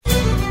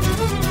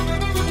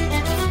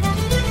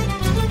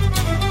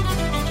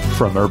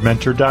From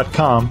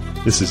HerbMentor.com,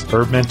 this is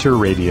Herb Mentor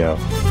Radio.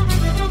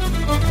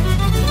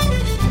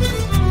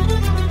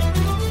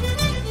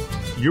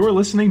 You are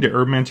listening to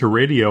Herb Mentor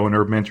Radio on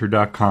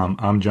HerbMentor.com.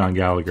 I'm John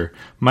Gallagher.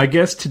 My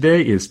guest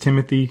today is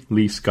Timothy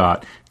Lee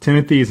Scott.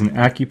 Timothy is an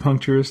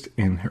acupuncturist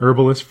and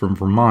herbalist from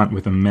Vermont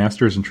with a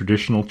master's in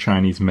traditional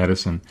Chinese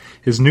medicine.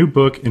 His new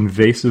book,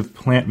 Invasive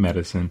Plant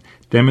Medicine,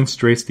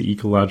 demonstrates the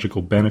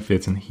ecological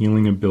benefits and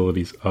healing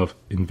abilities of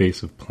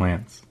invasive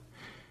plants.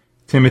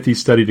 Timothy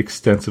studied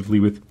extensively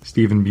with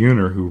Stephen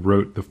Buhner, who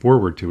wrote the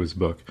foreword to his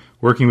book.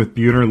 Working with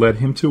Buhner led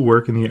him to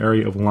work in the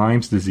area of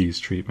Lyme's disease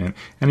treatment,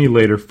 and he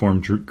later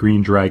formed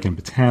Green Dragon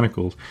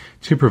Botanicals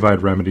to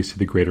provide remedies to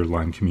the greater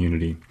Lyme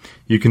community.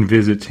 You can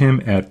visit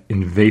Tim at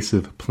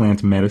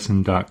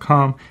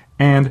invasiveplantmedicine.com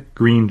and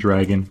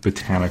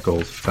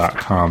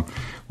greendragonbotanicals.com.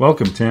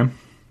 Welcome, Tim.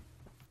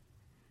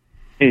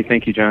 Hey,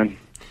 thank you, John.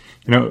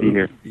 Be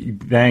here.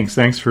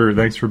 Thanks for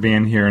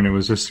being here, and it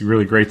was just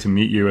really great to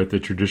meet you at the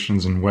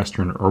Traditions in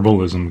Western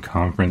Herbalism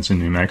Conference in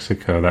New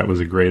Mexico. That was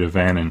a great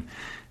event,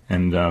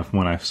 and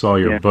when I saw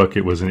your book,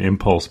 it was an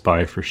impulse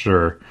buy for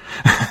sure.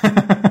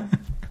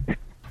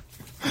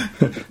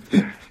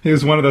 It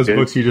was one of those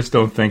books you just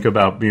don't think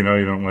about. You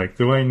don't like,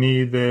 do I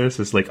need this?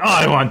 It's like, oh,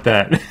 I want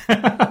that.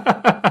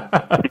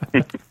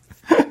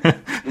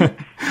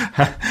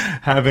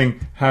 having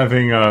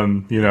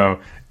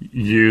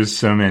used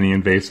so many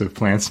invasive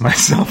plants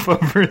myself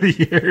over the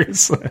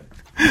years, that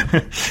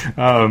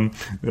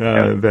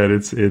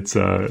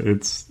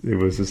it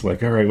was just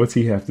like, all right, what's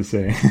he have to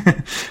say?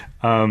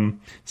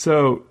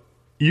 So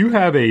you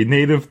have a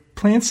native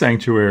plant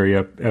sanctuary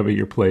up at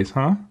your place,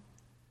 huh?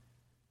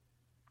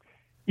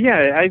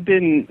 Yeah, I've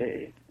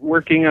been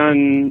working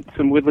on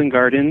some woodland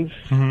gardens,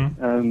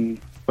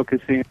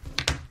 focusing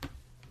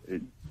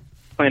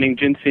planting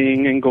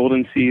ginseng and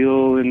golden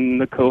seal and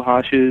the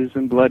cohoshes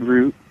and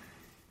bloodroot.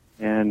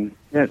 And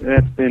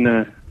that's been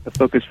a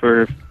focus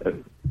for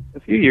a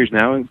few years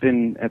now. I've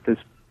been at this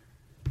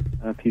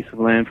piece of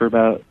land for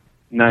about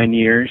 9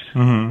 years.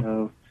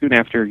 So soon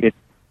after getting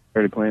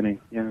started planting,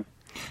 yeah.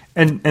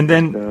 And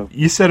then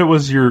you said it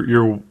was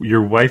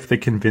your wife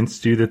that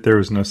convinced you that there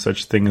was no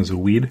such thing as a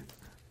weed?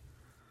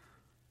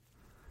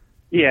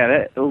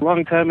 Yeah, a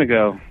long time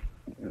ago.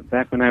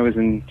 Back when I was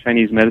in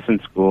Chinese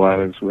medicine school, I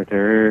was with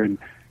her and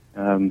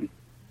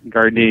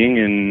gardening,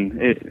 and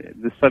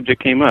the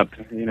subject came up,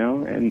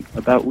 and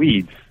about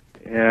weeds.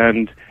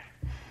 And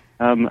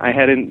I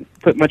hadn't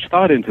put much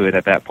thought into it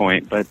at that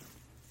point, but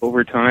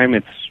over time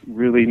it's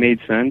really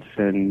made sense,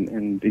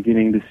 and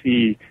beginning to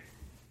see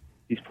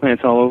these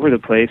plants all over the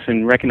place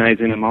and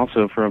recognizing them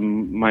also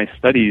from my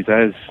studies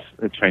as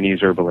a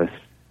Chinese herbalist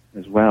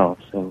as well.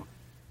 So,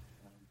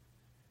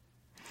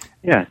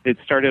 yeah, it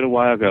started a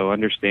while ago,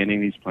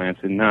 understanding these plants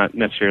and not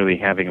necessarily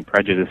having a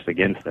prejudice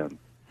against them.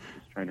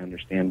 Trying to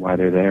understand why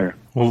they're there.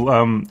 Well,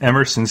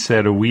 Emerson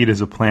said a weed is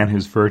a plant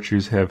whose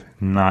virtues have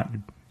not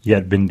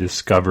yet been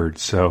discovered.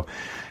 So,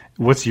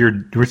 what's your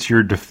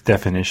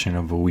definition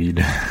of a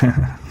weed?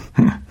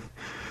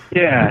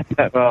 Yeah,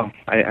 well,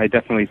 I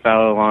definitely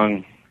follow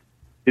along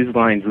his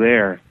lines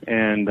there,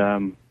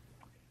 and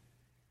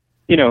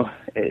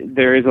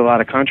there is a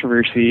lot of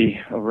controversy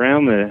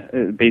around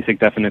the basic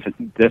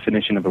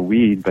definition of a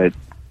weed, but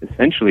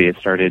essentially it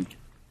started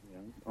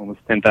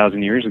almost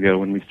 10,000 years ago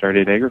when we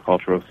started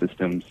agricultural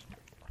systems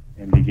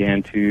and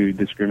began to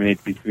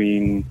discriminate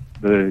between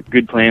the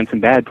good plants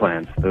and bad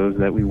plants, those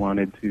that we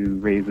wanted to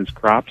raise as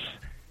crops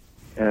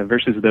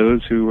versus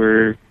those who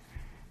were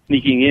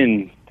sneaking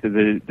in to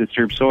the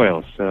disturbed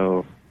soil.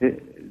 So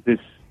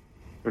this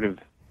sort of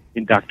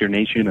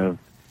indoctrination of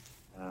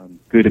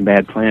good and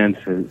bad plants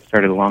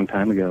started a long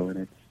time ago, and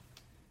it's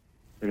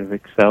sort of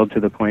excelled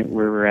to the point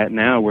where we're at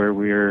now, where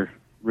we're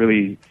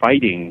really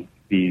fighting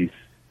these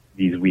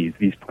weeds,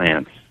 these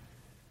plants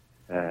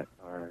that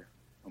are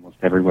almost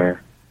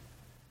everywhere.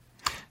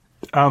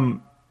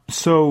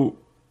 So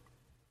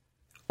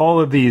all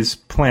of these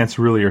plants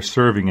really are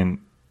serving an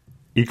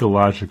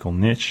ecological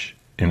niche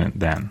in it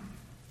then?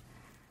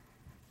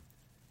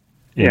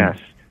 Yes.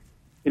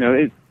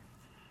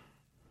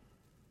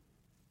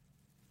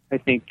 I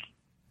think,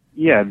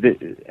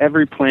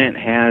 every plant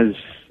has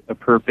a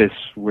purpose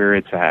where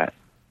it's at.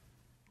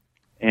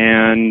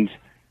 And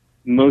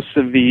most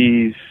of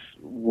these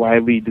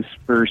widely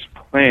dispersed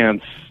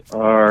plants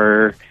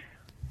are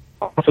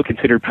also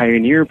considered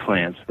pioneer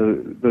plants,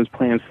 those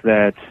plants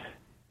that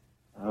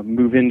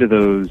move into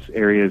those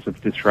areas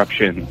of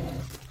disruption,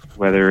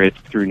 whether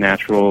it's through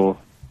natural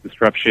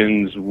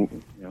disruptions,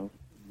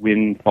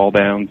 wind fall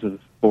downs of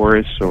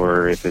forests,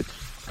 or if it's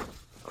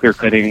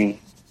clear-cutting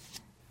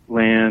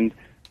land.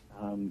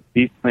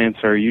 These plants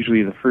are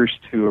usually the first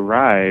to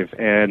arrive,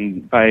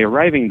 and by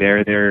arriving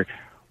there, they're,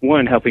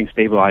 one, helping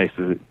stabilize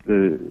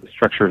the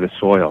structure of the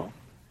soil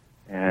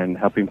and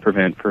helping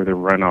prevent further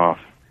runoff.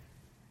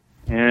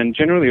 And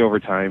generally over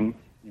time,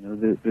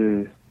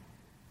 the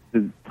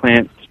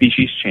plant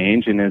species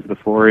change, and as the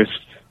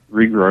forest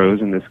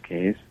regrows in this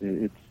case,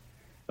 it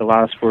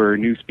allows for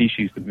new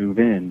species to move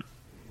in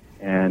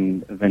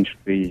and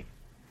eventually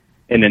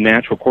in the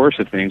natural course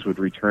of things, would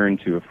return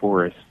to a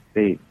forest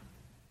state.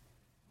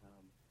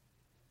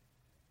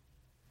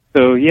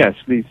 So yes,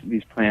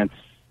 these plants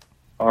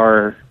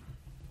are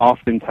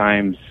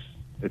oftentimes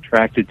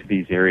attracted to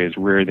these areas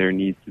where there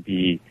needs to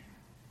be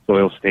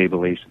soil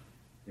stabilization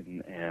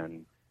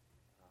and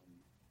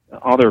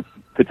other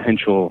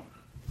potential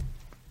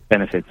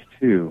benefits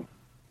too,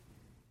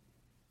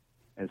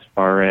 as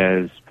far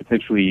as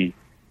potentially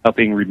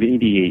helping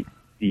remediate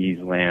these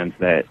lands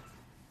that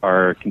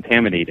are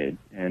contaminated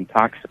and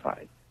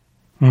toxified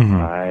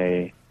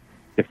by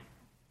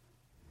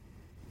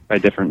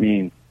different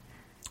means.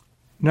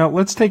 Now,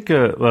 let's take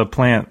a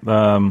plant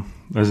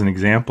as an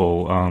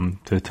example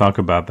to talk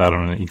about that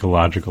on an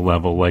ecological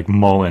level, like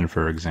mullein,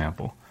 for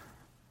example.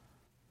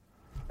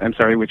 I'm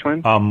sorry, which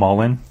one?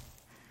 Mullein.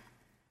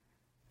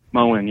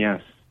 Mullein,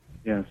 yes.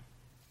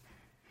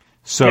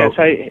 So,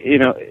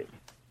 yes,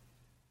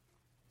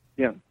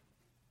 yeah.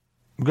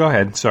 Go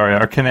ahead. Sorry,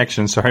 our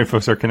connection. Sorry,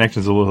 folks. Our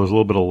connection's there's a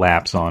little bit of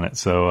lapse on it,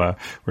 so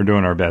we're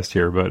doing our best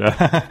here. But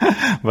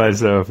but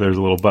so if there's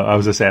a little, but I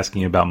was just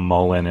asking about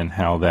mullein and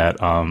how that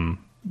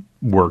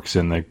works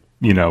in the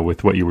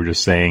with what you were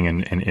just saying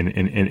and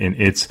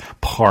its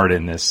part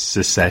in this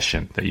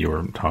secession that you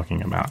were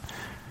talking about.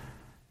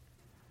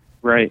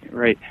 Right.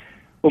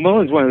 Well,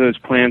 mullein is one of those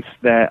plants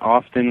that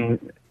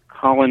often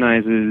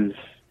colonizes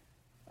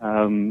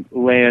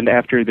land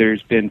after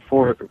there's been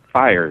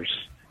fires.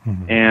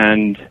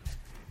 And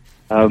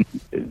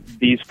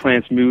these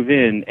plants move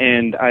in,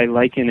 and I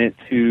liken it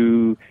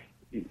to,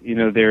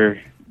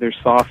 their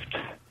soft,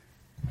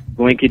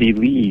 blankety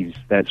leaves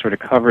that sort of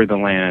cover the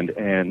land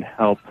and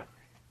help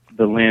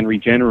the land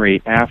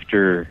regenerate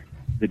after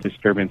the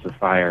disturbance of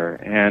fire.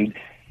 And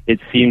it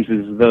seems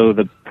as though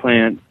the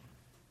plant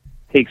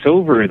takes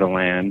over the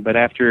land, but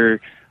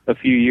after a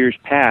few years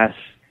pass,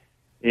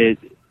 it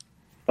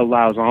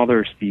allows all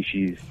their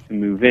species to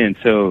move in.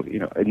 So,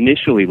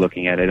 initially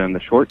looking at it on the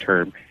short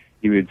term,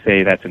 you would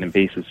say that's an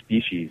invasive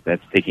species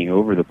that's taking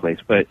over the place.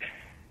 But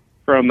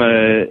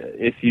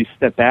if you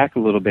step back a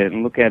little bit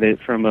and look at it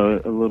from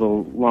a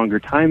little longer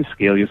time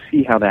scale, you'll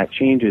see how that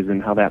changes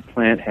and how that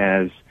plant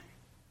has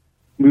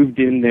moved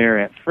in there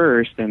at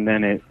first, and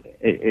then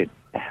it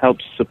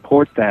helps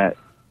support that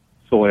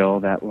soil,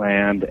 that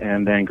land,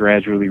 and then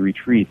gradually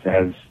retreats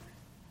as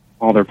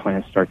all their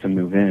plants start to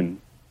move in.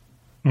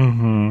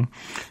 Mm-hmm.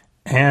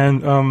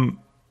 And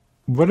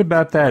what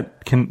about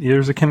that?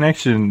 There's a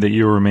connection that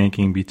you were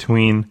making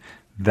between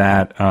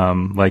that,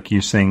 like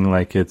you saying,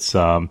 like it's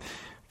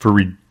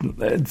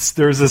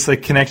there's this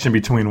like connection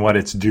between what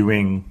it's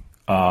doing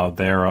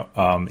there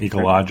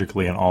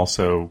ecologically and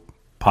also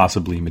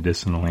possibly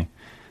medicinally.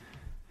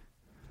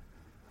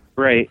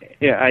 Right.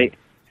 Yeah.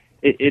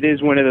 It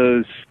is one of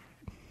those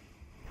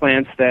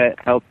plants that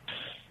helps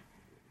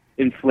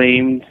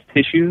inflamed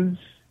tissues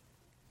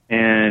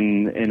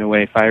and, in a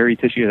way, fiery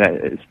tissue,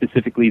 that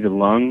specifically the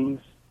lungs.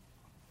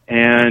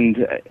 And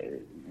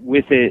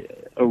with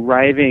it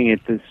arriving at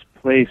this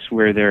place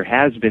where there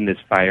has been this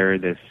fire,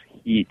 this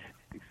heat,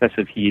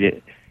 excessive heat,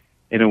 it,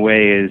 in a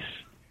way,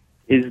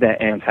 is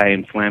that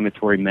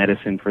anti-inflammatory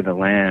medicine for the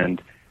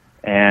land.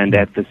 And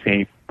at the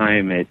same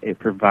time, it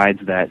provides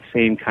that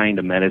same kind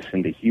of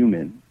medicine to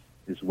humans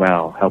as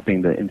well,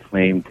 helping the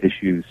inflamed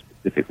tissues,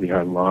 specifically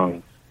our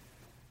lungs,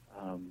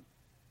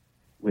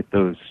 with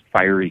those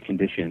fiery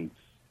conditions.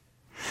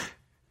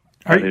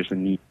 There's a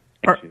neat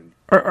connection.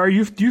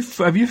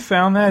 Have you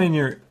found that in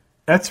your?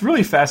 That's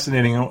really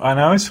fascinating, and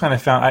I always kind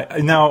of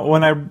found. Now,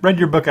 when I read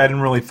your book, I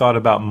didn't really thought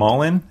about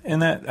mullein in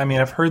that. I mean,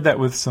 I've heard that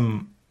with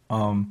some,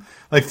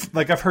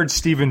 like I've heard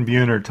Stephen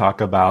Buhner talk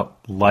about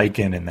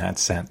lichen in that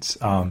sense,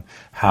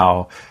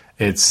 how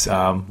it's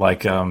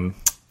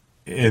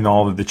in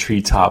all of the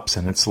treetops,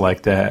 and it's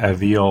like the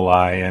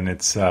alveoli, and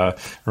it's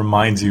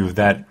reminds you of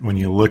that when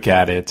you look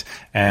at it,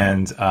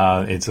 and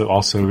it's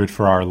also good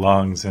for our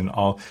lungs and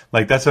all.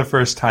 Like that's the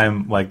first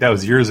time, like that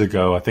was years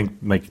ago, I think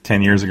like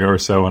 10 years ago or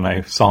so, when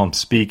I saw him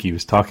speak, he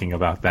was talking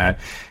about that,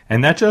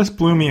 and that just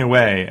blew me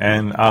away.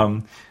 And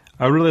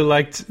I really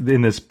liked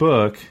in this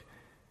book,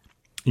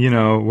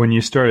 when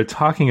you started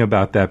talking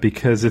about that,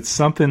 because it's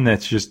something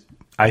that's just,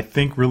 I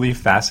think, really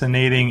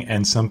fascinating,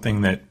 and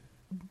something that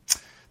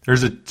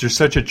there's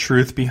such a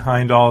truth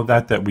behind all of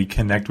that we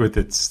connect with.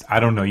 It's, I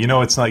don't know,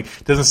 it's like,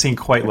 it doesn't seem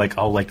quite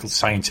like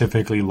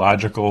scientifically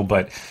logical,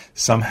 but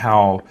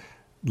somehow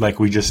like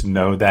we just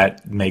know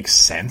that makes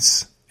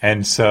sense.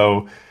 And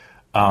so,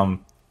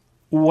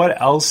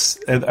 what else,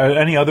 are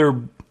any other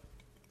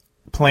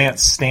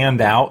plants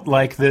stand out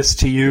like this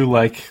to you?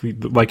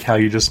 Like how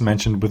you just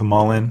mentioned with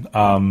mullein,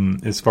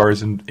 as far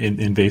as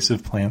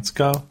invasive plants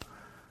go?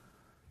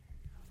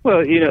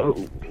 Well,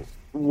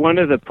 one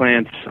of the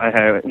plants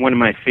one of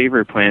my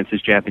favorite plants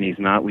is Japanese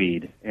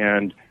knotweed,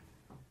 and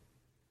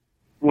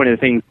one of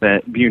the things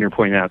that Buhner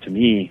pointed out to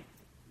me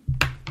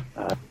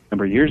a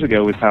number of years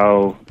ago was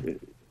how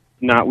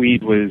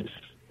knotweed was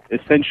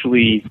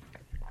essentially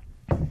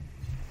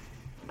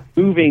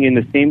moving in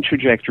the same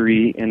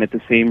trajectory and at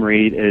the same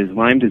rate as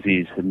Lyme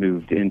disease had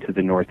moved into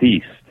the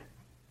Northeast.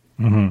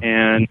 Mm-hmm.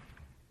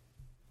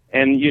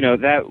 And,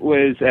 that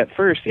was at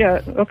first,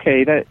 yeah,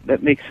 okay,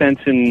 that makes sense.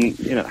 And,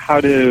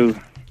 how to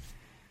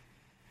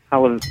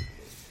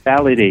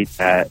validate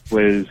that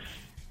was,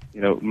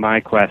 my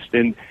quest.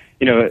 And,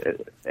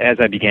 as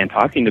I began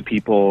talking to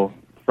people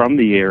from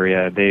the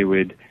area, they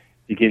would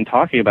begin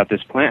talking about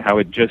this plant, how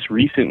it just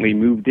recently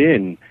moved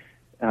in,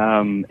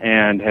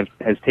 and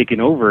has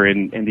taken over.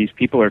 And these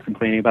people are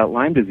complaining about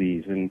Lyme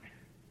disease and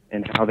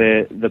how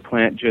the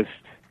plant just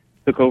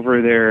took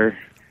over their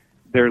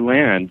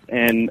land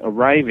and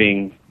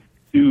arriving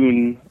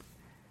soon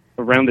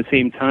around the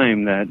same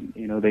time that,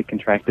 they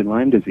contracted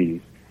Lyme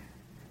disease.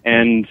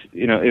 And,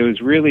 it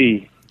was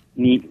really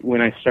neat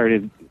when I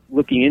started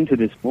looking into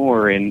this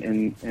more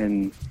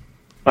and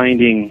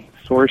finding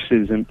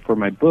sources for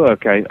my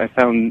book. I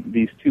found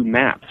these two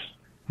maps.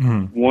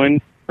 Mm-hmm.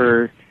 One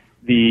for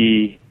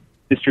the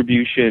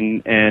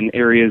distribution and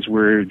areas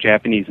where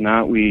Japanese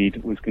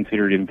knotweed was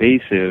considered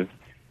invasive,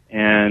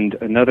 and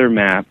another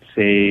map,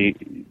 say,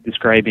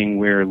 describing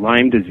where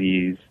Lyme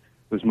disease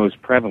was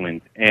most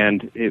prevalent.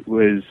 And it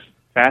was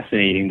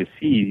fascinating to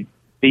see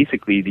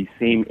basically these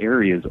same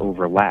areas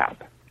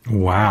overlap.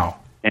 Wow.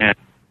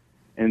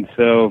 And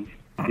so,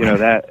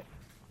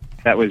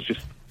 that was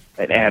just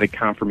an added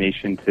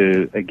confirmation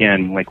to,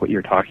 again, like what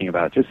you're talking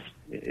about. Just,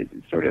 it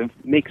sort of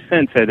makes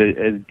sense at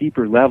a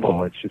deeper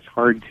level. It's just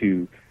hard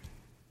to,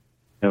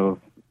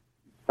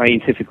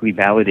 scientifically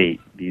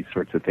validate these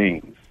sorts of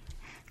things.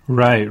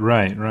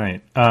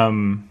 Right.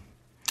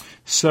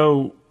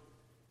 So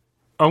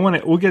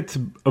we'll get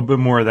to a bit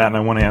more of that, and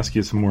I want to ask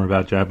you some more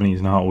about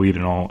Japanese knotweed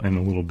and all in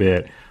a little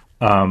bit,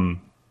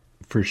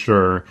 for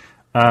sure.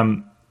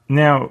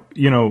 Now,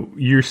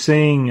 you're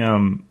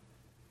saying,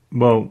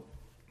 well,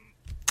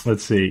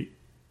 let's see.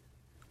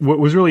 What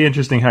was really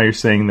interesting how you're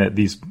saying that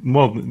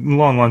along the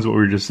lines of what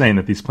we were just saying,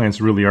 that these plants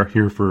really are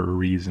here for a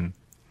reason.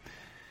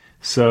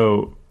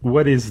 So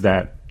what is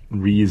that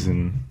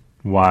reason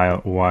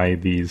why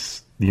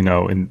these,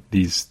 and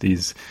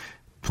these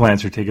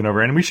plants are taken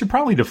over? And we should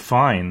probably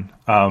define,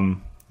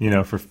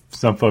 for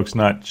some folks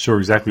not sure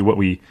exactly what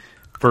we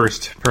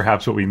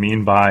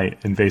mean by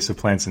invasive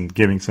plants, and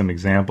giving some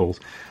examples.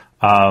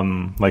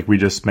 Like we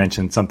just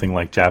mentioned something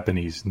like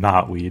Japanese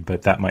knotweed,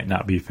 but that might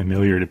not be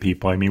familiar to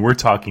people. I mean, we're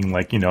talking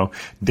like,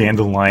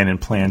 dandelion and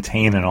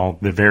plantain and all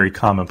the very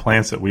common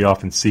plants that we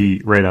often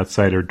see right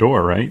outside our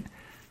door, right?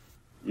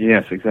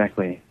 Yes,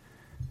 exactly.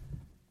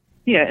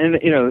 Yeah, and,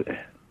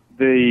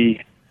 the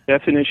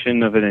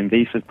definition of an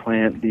invasive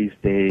plant these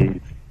days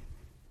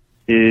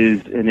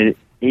is an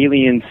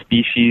alien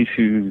species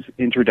whose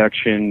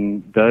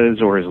introduction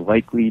does or is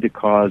likely to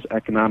cause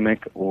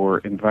economic or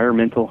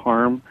environmental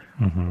harm,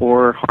 mm-hmm.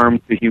 or harm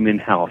to human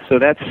health. So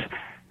that's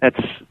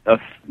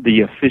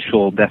the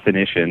official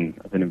definition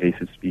of an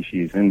invasive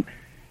species. And,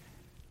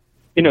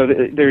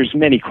 there's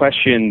many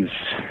questions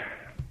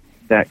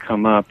that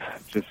come up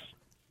just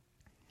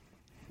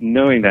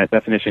knowing that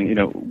definition.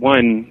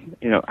 One,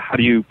 how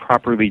do you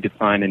properly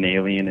define an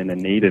alien and a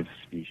native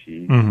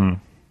species? Mm-hmm.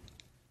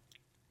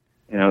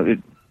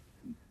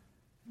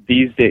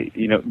 These days,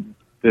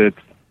 the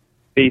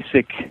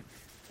basic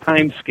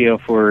time scale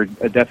for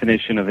a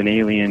definition of an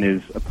alien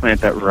is a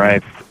plant that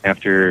arrived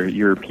after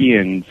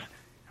Europeans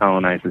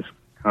colonized this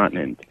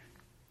continent.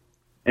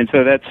 And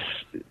so that's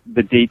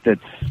the date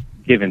that's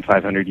given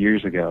 500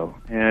 years ago.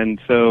 And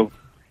so,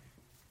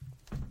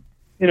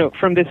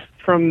 from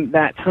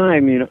that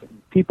time,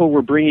 people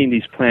were bringing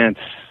these plants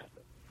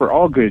for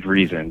all good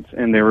reasons.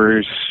 And there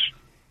was,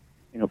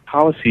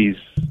 policies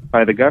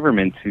by the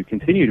government to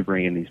continue to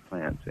bring in these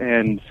plants.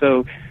 And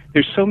so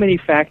there's so many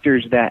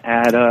factors that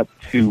add up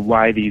to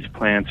why these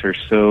plants are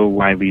so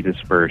widely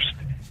dispersed.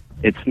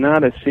 It's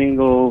not a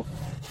single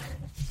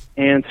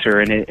answer,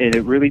 and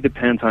it really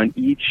depends on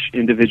each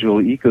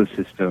individual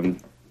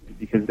ecosystem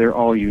because they're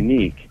all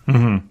unique.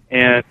 Mm-hmm.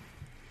 And,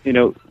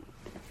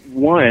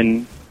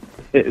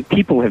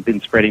 people have been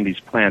spreading these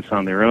plants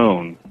on their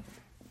own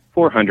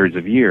for hundreds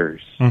of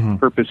years, mm-hmm.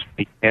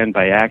 purposefully and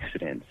by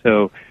accident.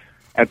 So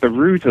at the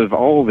root of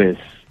all this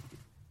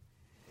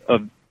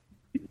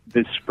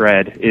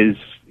spread is,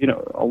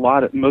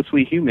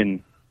 mostly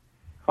human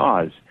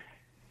cause.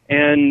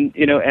 And,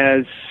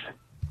 as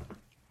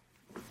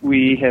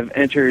we have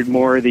entered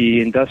more the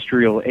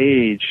industrial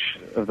age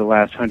of the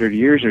last 100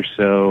 years or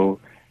so,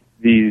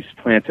 these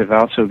plants have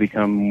also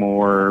become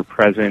more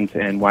present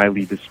and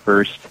widely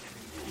dispersed.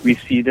 We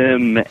see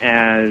them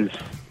as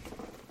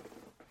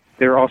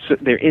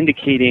they're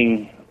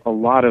indicating a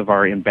lot of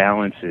our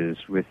imbalances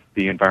with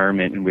the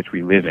environment in which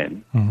we live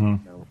in.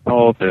 Mm-hmm.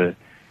 All the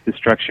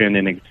destruction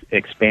and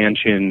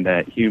expansion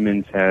that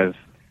humans have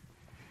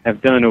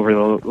done over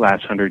the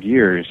last 100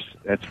 years,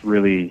 that's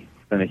really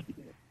done a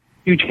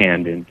huge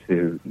hand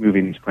into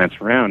moving these plants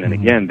around. And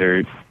again,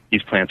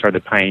 these plants are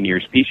the pioneer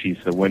species,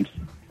 so once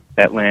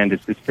that land is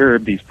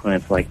disturbed, these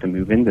plants like to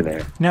move into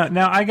there.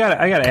 Now I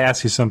gotta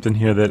ask you something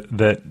here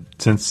that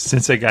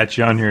since I got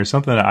you on here,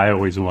 something that I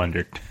always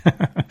wondered.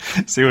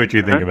 See what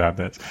you think about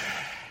this.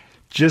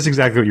 Just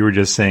exactly what you were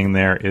just saying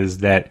there is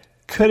that,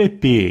 could it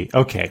be,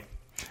 okay,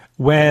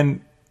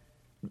 when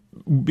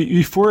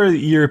before the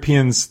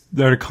Europeans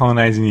started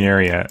colonizing the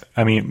area,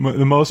 I mean,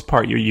 the most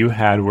part you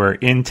had were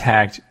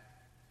intact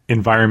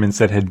environments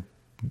that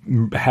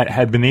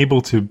had been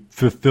able to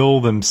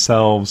fulfill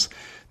themselves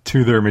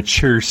to their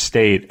mature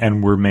state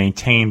and were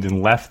maintained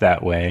and left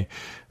that way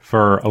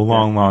for a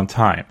long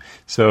time.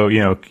 So,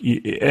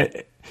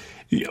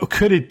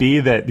 could it be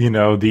that,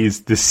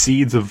 the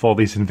seeds of all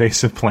these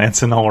invasive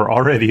plants and all are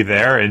already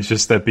there, and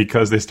just that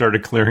because they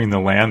started clearing the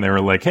land, they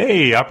were like,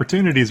 hey,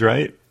 opportunities,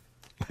 right?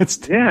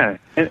 Yeah,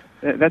 and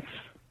that's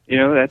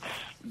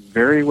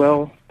very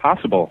well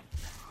possible.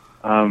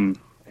 I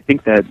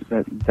think that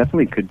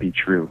definitely could be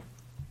true.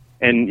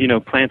 And,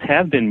 plants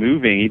have been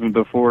moving even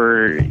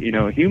before,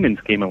 humans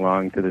came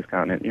along to this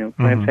continent.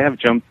 Plants have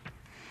jumped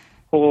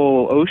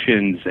whole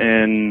oceans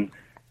and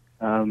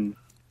come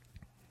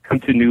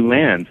to new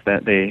lands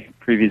that they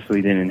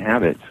previously didn't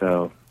inhabit.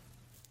 So,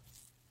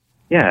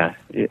 yeah,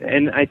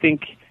 and I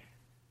think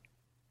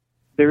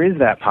there is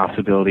that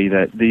possibility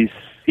that these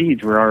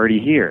seeds were already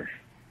here,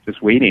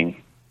 just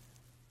waiting.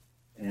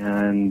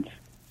 And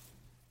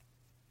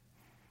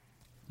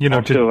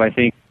I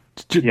think,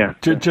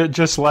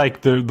 just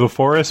like the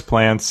forest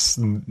plants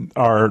there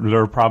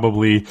are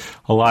probably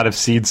a lot of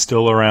seeds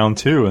still around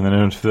too. And then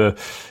if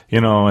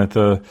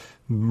the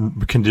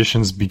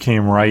conditions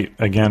became right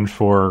again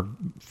for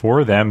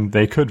them,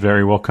 they could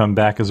very well come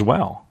back as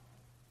well.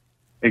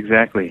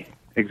 Exactly.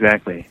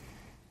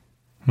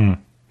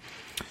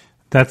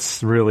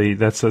 So really,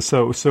 there's so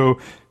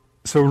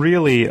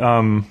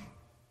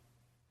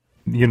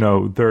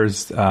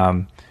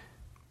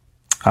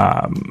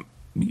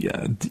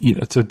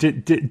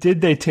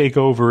did they take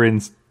over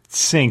in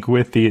sync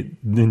with the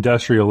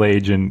industrial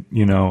age, and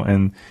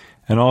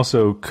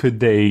also could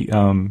they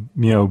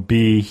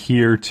be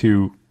here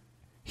to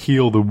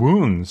heal the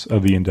wounds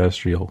of the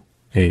industrial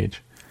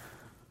age?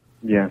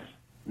 Yes.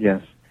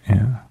 Yeah.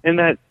 And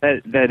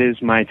that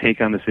is my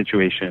take on the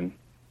situation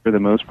for the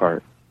most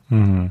part.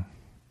 Mm-hmm.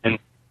 And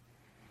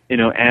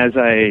as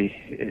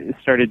I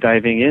started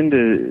diving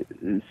into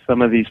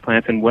some of these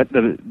plants and what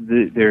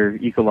their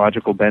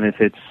ecological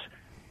benefits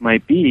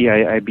might be,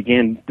 I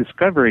began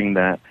discovering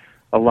that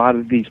a lot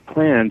of these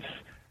plants,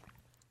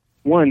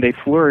 one, they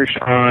flourish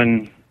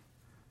on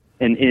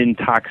and in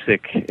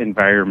toxic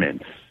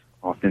environments,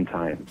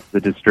 oftentimes, the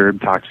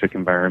disturbed toxic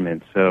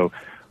environments. So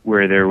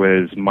where there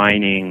was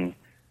mining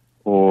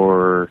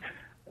or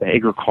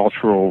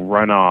agricultural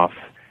runoff,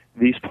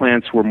 these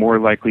plants were more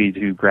likely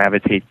to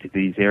gravitate to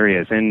these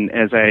areas. And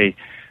as I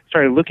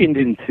started looking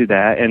into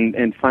that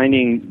and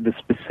finding the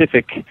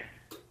specific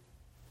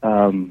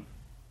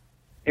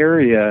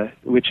area,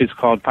 which is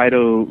called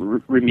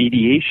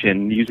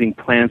phytoremediation, using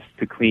plants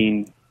to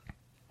clean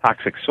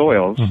toxic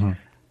soils,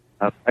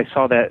 I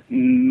saw that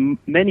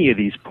many of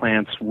these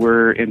plants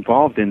were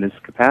involved in this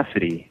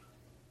capacity.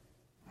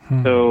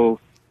 So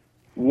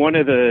one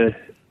of the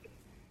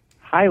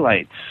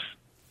highlights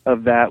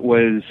of that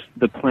was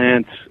the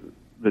plant,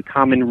 the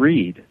common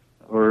reed,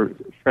 or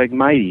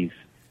Phragmites.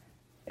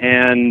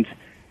 And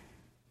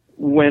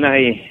when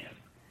I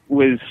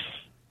was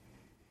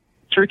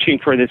searching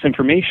for this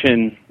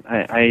information,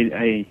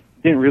 I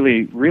didn't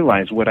really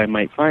realize what I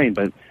might find,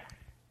 but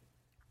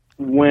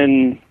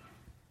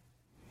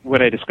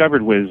what I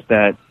discovered was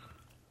that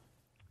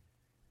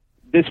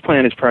this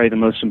plant is probably the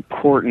most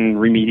important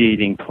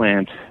remediating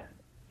plant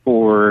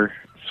for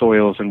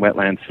soils and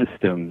wetland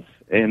systems,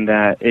 in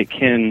that it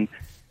can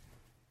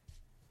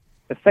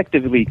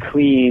effectively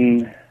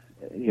clean,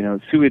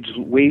 sewage,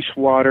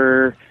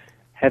 wastewater,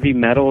 heavy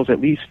metals,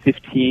 at least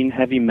 15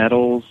 heavy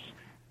metals,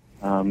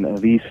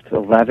 at least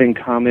 11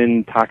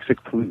 common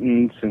toxic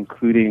pollutants,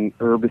 including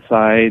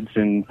herbicides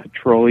and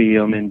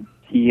petroleum and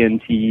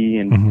TNT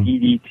and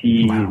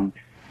DDT and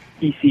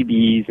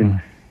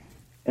PCBs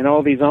and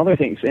all these other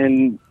things.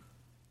 And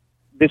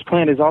this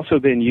plant has also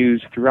been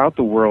used throughout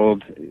the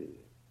world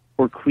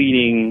for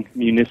cleaning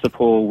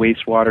municipal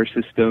wastewater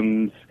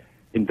systems,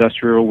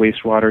 industrial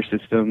wastewater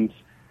systems.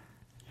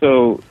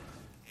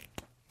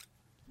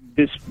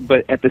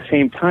 But at the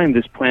same time,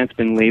 this plant's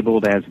been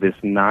labeled as this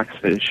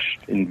noxious,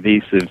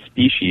 invasive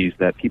species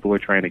that people are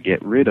trying to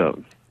get rid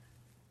of.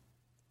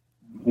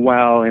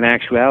 While in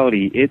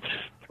actuality, it's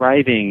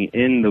thriving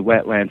in the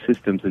wetland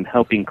systems and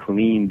helping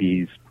clean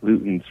these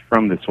pollutants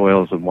from the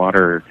soils and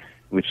water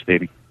in which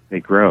they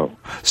grow.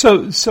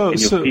 So you'll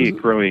see it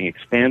growing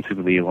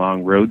expansively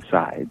along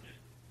roadsides.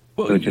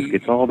 So it just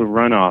gets all the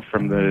runoff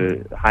from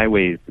the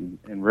highways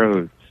and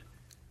roads.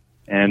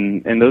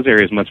 And those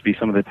areas must be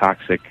some of the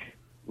toxic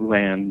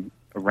land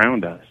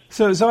around us.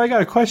 So I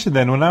got a question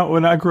then.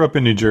 When I grew up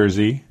in New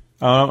Jersey,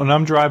 when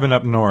I'm driving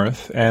up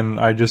north, and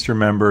I just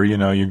remember,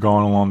 you're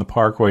going along the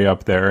parkway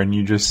up there, and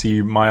you just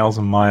see miles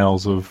and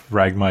miles of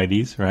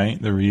Phragmites,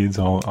 right? The reeds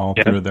all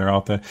through there,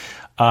 out there.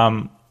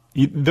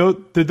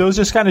 Did those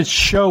just kind of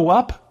show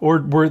up,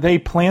 or were they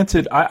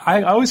planted?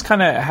 I always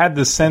kind of had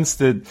the sense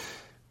that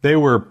they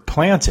were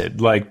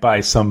planted, like, by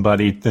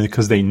somebody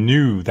because they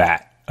knew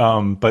that.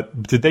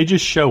 But did they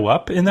just show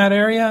up in that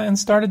area and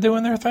started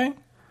doing their thing?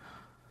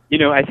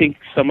 I think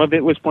some of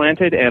it was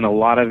planted and a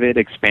lot of it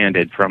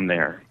expanded from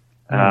there.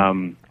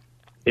 It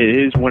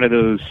is one of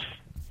those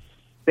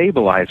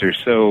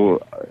stabilizers,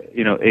 so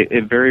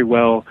it very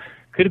well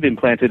could have been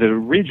planted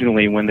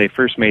originally when they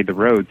first made the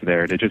roads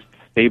there to just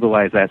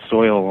stabilize that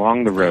soil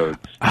along the roads.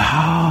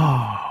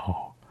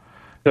 Oh.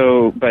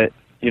 So, but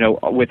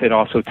with it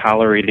also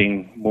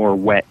tolerating more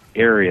wet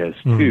areas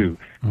too.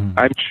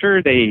 I'm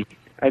sure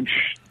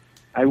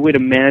I would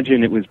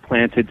imagine it was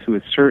planted to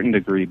a certain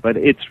degree, but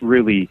it's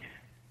really,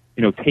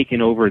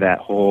 taken over that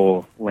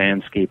whole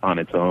landscape on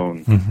its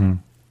own. Mm-hmm.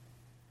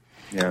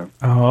 Yeah.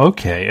 Oh,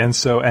 okay. And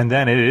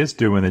then it is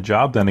doing the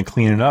job then and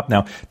cleaning up.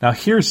 Now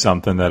here's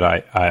something that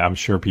I'm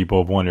sure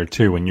people have wondered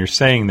too. When you're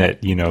saying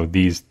that,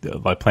 these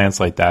plants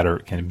like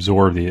that can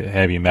absorb the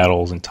heavy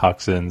metals and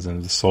toxins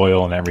and the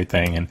soil and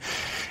everything.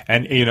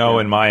 And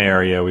in my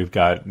area, we've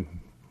got,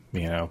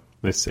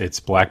 it's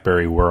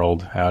blackberry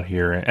world out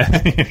here.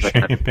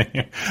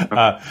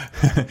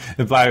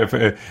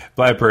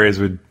 Blackberries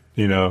would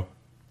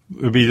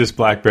be just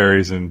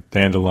blackberries and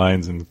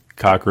dandelions and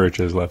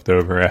cockroaches left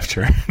over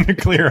after a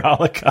nuclear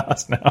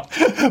holocaust now.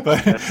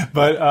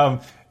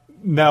 But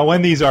now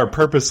when these are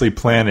purposely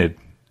planted,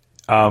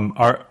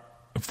 are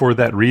for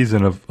that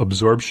reason of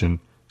absorption,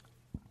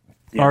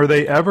 are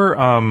they ever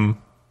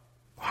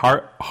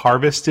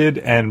harvested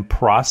and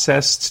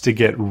processed to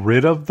get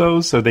rid of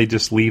those, so they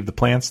just leave the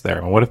plants there?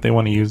 And what if they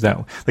want to use that?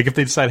 Like if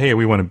they decide, hey,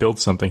 we want to build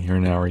something here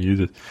now or use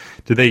it,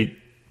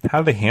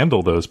 how do they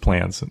handle those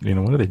plants? What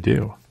do they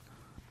do?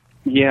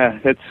 Yeah,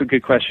 that's a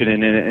good question,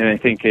 and I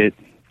think it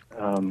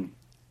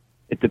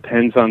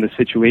depends on the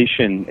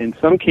situation. In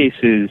some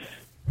cases,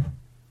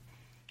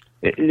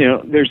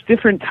 there's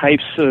different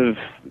types of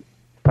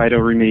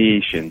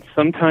phytoremediation.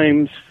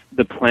 Sometimes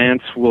the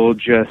plants will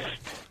just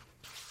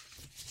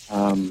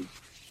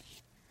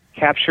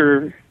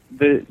capture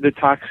the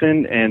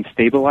toxin and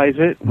stabilize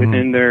it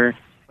within their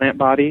plant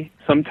body.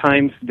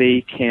 Sometimes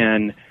they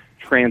can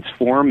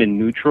transform and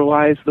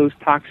neutralize those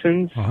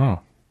toxins. Uh-huh.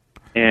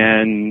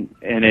 And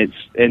it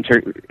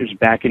enters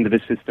back into the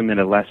system in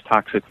a less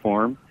toxic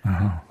form.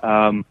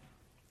 Uh-huh.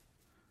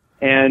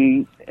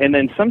 And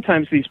then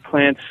sometimes these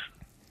plants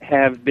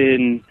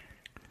can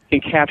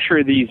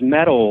capture these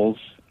metals,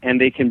 and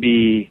they can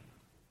be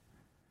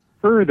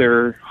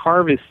further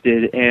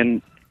harvested,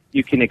 and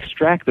you can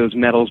extract those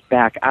metals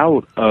back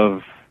out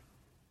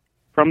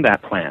from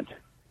that plant.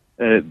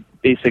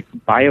 Basic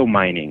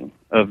biomining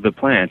of the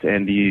plant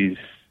and these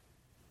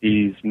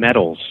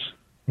metals.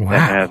 Wow.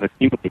 That have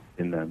accumulated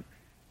in them.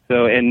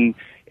 So, in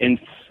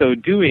so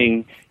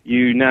doing,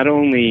 you not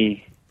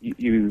only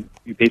you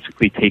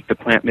basically take the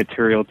plant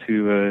material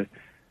to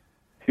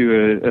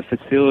a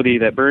facility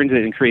that burns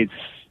it and creates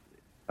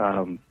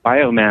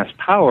biomass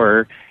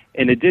power,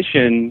 in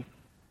addition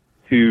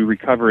to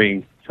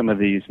recovering some of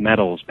these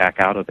metals back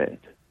out of it.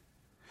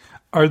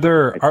 Are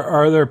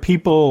there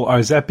people?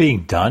 Is that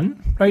being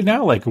done right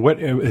now? Like, what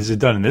is it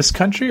done in this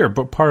country or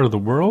part of the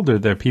world? Or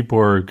there people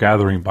are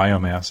gathering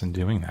biomass and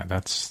doing that?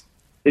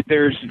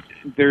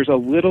 There's a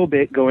little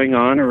bit going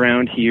on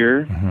around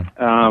here.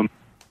 Mm-hmm.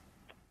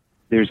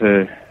 There's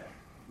a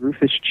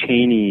Rufus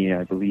Cheney,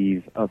 I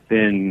believe, up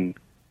in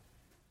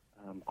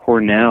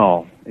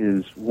Cornell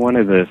is one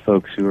of the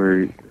folks who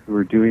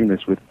are doing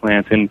this with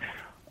plants, and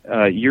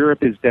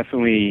Europe is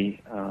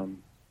definitely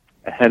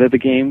ahead of the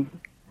game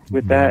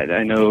with that.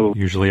 I know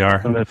usually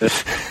are.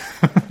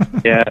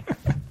 Yeah,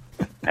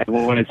 I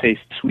want to say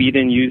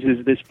Sweden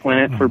uses this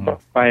plant for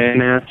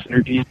biomass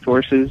energy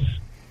sources,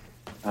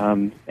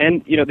 and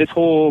this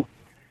whole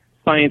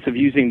science of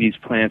using these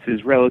plants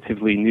is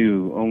relatively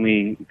new,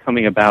 only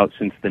coming about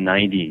since the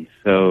 90s.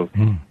 So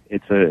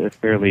it's a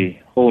fairly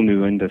whole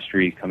new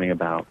industry coming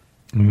about.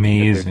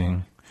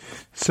 Amazing.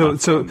 So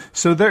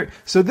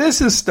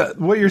this is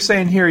what you're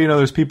saying here.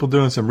 There's people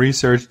doing some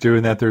research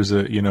doing that. There's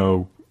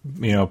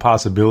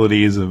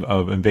possibilities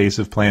of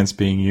invasive plants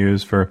being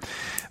used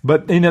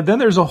but then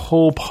there's a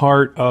whole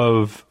part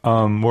of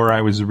where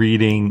I was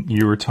reading.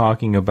 You were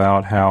talking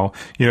about how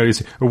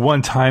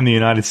one time the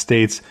United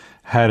States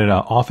had an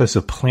office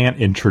of plant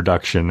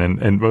introduction,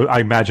 and I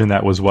imagine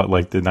that was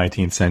like the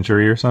 19th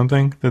century or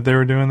something that they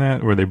were doing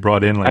that, where they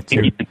brought in like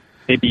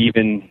maybe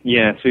even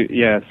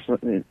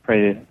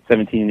probably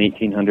 17 and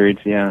 1800s.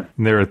 Yeah,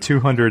 and there are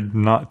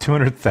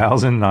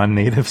 200,000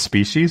 non-native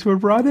species were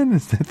brought in.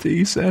 Is that what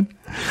you said?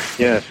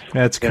 Yes,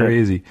 that's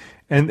crazy.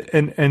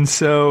 And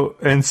so,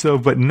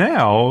 but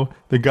now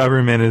the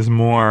government is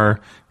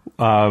more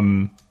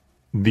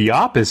the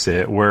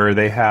opposite, where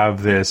they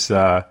have this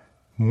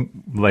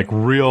like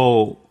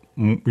real,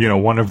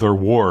 one of their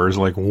wars,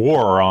 like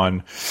war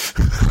on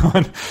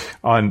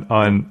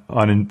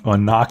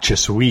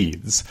noxious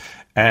weeds.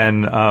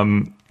 And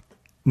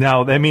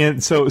now, I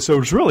mean, so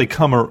it's really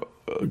come.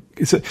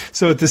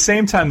 So at the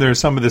same time, there's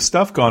some of this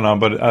stuff going on,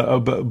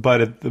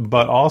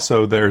 but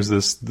also there's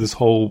this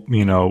whole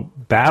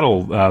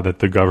battle that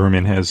the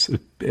government has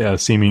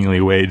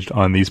seemingly waged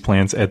on these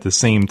plants at the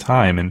same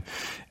time,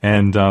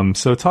 and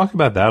so talk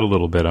about that a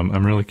little bit.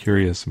 I'm really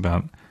curious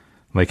about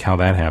like how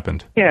that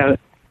happened. Yeah,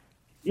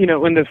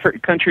 when the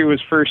country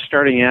was first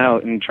starting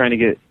out and trying to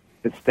get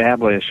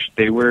established,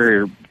 they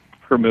were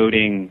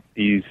promoting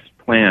these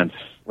plants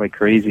like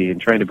crazy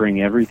and trying to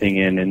bring everything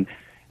in,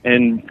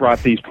 and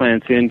brought these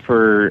plants in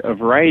for a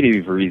variety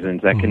of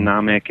reasons,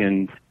 economic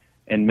and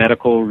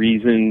medical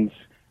reasons,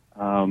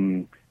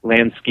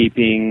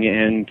 landscaping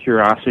and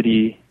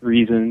curiosity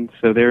reasons.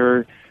 So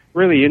they're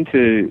really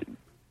into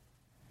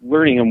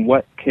learning on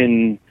what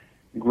can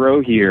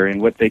grow here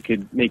and what they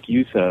could make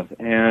use of.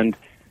 And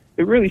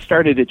it really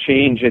started to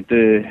change at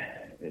the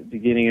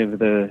beginning of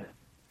the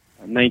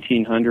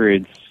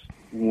 1900s,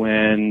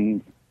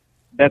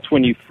 that's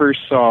when you first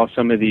saw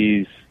some of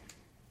these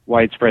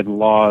widespread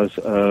laws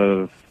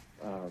of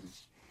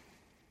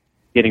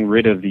getting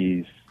rid of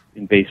these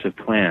invasive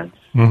plants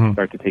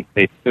start to take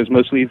place. It was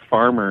mostly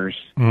farmers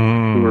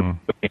who were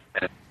doing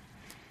it.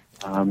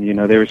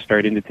 They were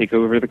starting to take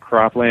over the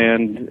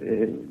cropland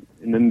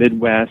in the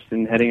Midwest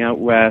and heading out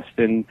west,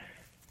 and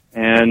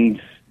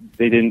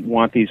they didn't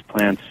want these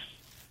plants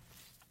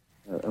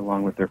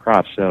along with their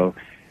crops. So,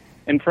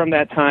 and from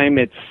that time,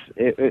 it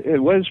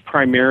was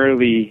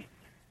primarily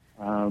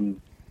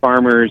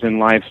farmers and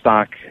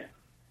livestock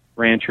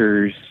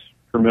ranchers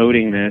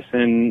promoting this,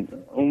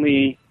 and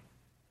only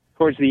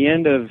towards the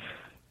end of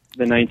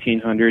the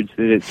 1900s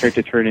did it start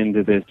to turn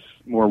into this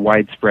more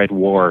widespread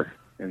war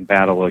and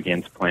battle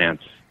against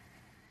plants,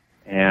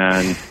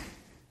 and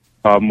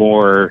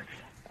more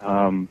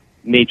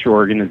nature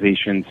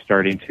organizations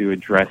starting to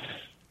address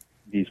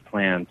these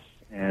plants,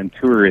 and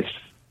tourist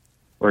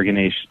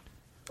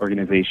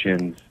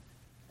organizations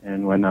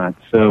and whatnot.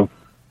 So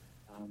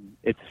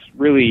it's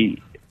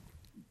really,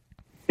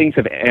 things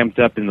have amped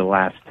up in the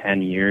last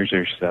 10 years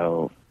or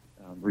so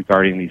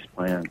regarding these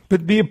plants.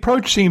 But the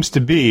approach seems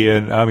to be,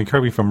 and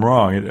correct me if I'm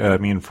wrong,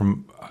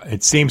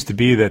 it seems to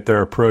be that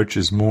their approach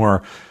is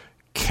more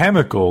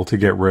chemical to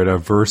get rid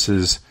of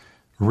versus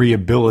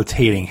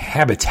rehabilitating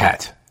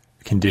habitat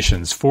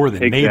conditions for the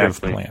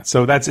native plants.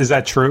 So is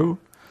that true?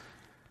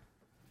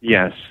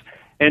 Yes.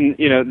 And,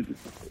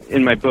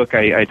 in my book,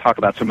 I talk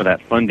about some of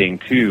that funding,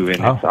 too, and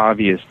it's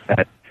obvious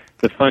that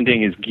the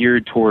funding is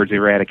geared towards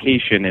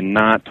eradication and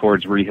not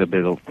towards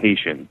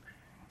rehabilitation.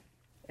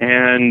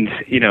 And,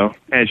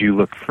 as you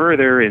look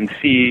further and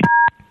see...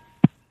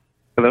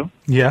 Hello?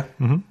 Yeah.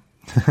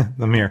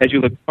 Mm-hmm. I'm here. As you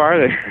look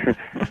farther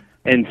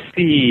and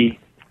see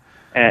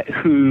at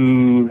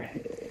who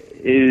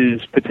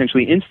is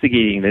potentially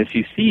instigating this,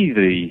 you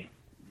see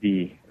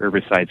the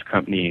herbicides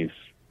companies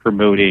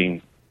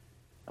promoting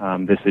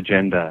this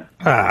agenda.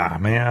 Ah,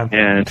 man.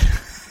 And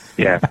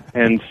yeah,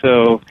 and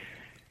so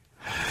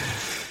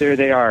there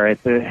they are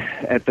at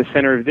the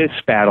center of this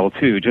battle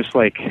too, just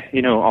like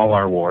all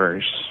our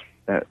wars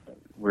that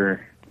we're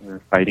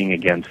fighting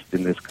against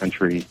in this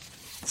country.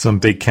 Some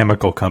big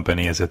chemical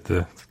company is at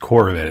the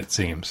core of it. It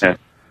seems. Yeah.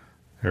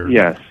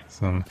 Yes.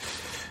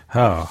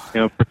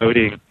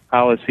 Promoting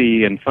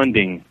policy and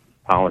funding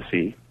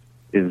policy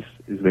is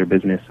their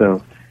business.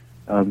 So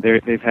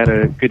they've had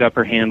a good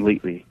upper hand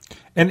lately.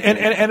 And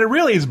it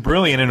really is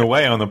brilliant in a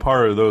way on the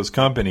part of those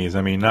companies.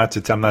 I mean,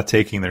 I'm not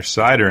taking their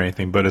side or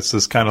anything, but it's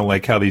just kind of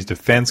like how these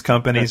defense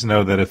companies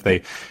know that if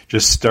they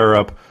just stir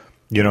up,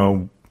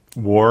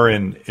 war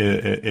in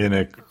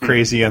a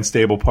crazy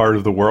unstable part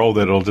of the world,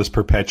 it'll just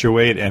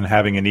perpetuate and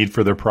having a need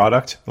for their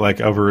product, like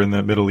over in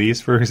the Middle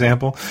East, for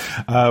example.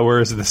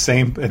 Whereas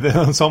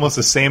it's almost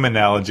the same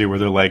analogy where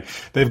they're like,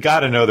 they've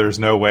got to know there's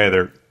no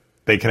way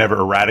they can ever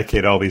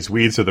eradicate all these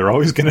weeds, so they're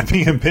always going to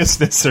be in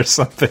business or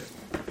something.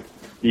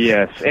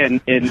 Yes,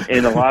 and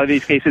in a lot of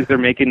these cases, they're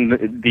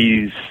making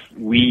these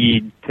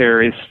weed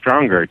terrorists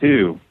stronger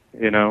too.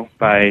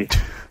 By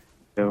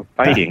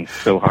fighting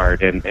so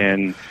hard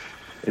and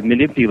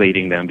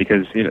manipulating them,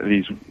 because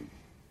these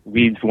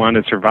weeds want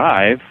to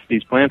survive.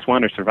 These plants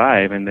want to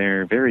survive, and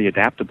they're very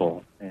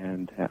adaptable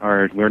and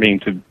are learning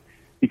to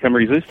become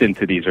resistant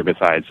to these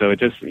herbicides. So it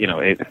just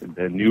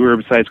the new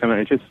herbicides come out.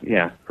 It's just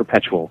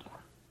perpetual.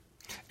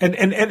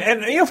 And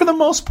for the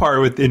most part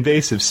with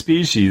invasive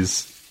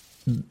species.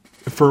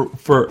 For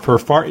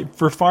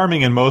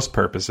farming and most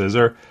purposes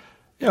are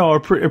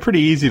pretty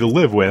easy to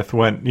live with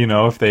when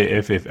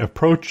if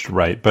approached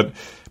right. But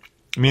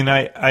I mean,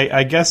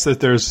 I guess that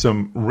there's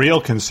some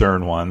real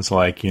concern ones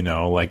like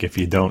if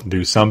you don't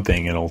do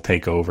something, it'll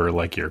take over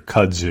like your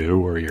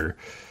kudzu or your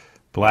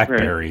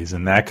blackberries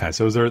and that kind.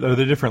 So are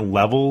there different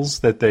levels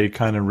that they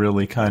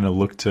really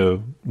look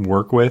to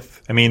work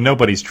with? I mean,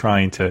 nobody's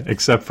trying to,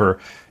 except for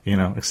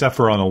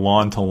on a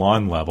lawn to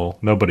lawn level,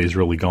 nobody's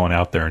really going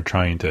out there and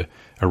trying to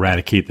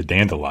eradicate the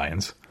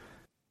dandelions.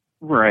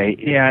 Right.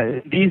 Yeah.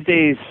 These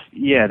days,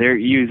 they're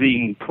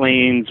using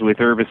planes with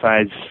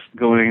herbicides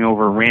going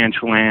over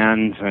ranch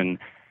lands, and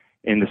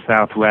in the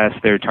Southwest,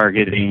 they're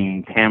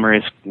targeting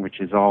tamarisk, which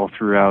is all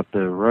throughout the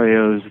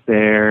arroyos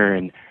there,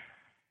 and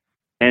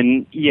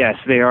yes,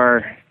 they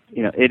are.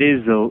 It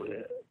is a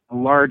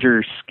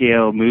larger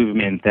scale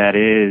movement that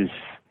is,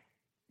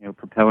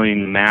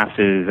 propelling the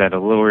masses at a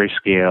lower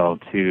scale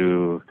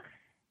to,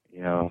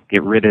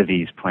 get rid of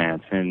these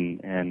plants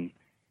and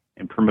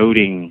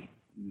promoting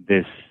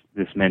this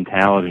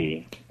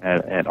mentality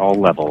at all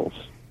levels.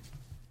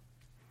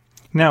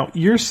 Now,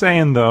 you're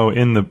saying, though,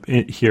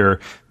 here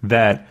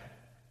that,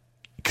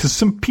 because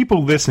some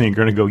people listening are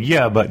going to go,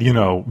 yeah, but,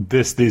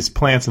 these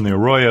plants in the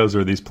arroyos,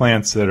 or these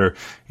plants that are,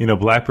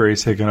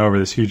 blackberries taking over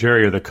this huge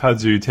area, the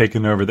kudzu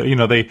taking over,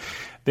 they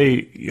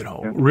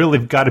really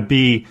got to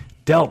be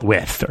dealt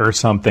with or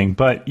something.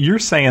 But you're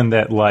saying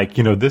that,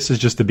 this is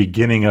just the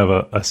beginning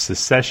of a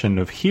succession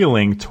of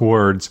healing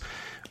towards,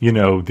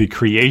 the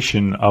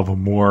creation of a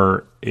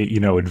more,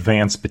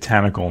 advanced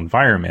botanical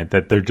environment,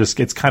 that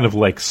it's kind of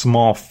like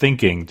small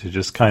thinking to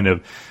just kind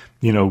of,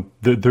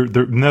 they're,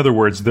 in other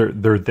words,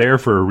 they're there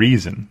for a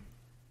reason.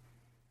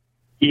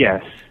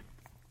 Yes.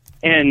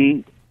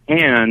 And,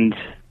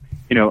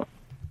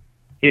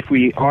 if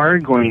we are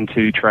going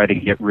to try to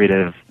get rid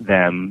of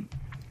them,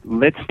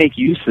 let's make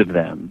use of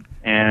them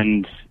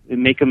and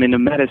make them into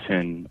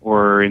medicine,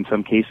 or in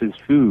some cases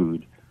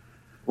food,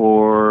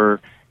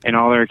 or in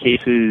all our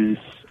cases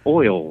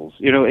oils.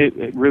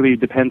 It really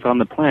depends on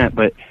the plant,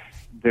 but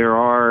there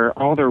are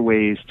other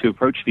ways to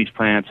approach these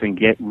plants and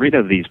get rid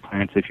of these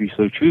plants if you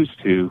so choose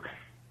to,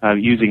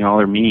 using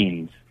other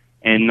means,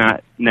 and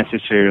not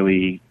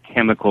necessarily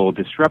chemical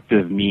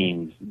disruptive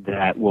means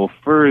that will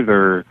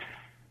further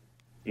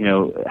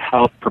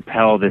help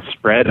propel the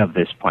spread of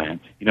this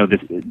plant.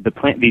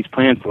 These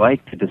plants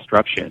like the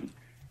disruption,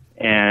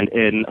 and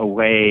in a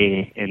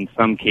way, in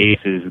some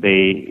cases,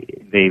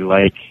 they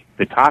like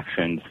the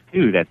toxins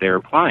too that they're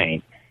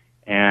applying,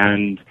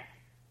 and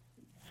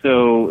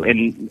so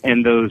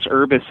and those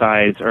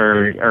herbicides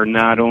are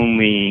not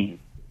only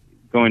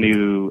going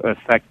to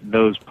affect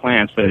those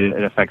plants, but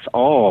it affects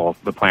all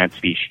the plant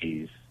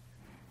species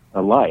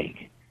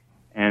alike.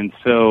 And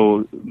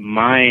so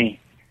my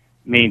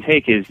main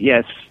take is,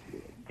 yes,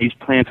 these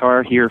plants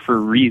are here for a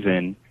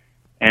reason,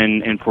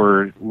 and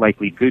for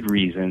likely good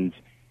reasons.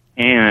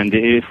 And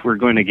if we're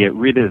going to get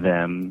rid of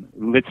them,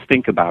 let's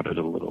think about it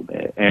a little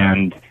bit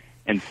and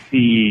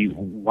see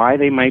why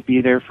they might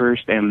be there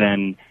first, and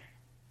then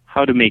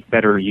how to make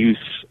better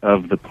use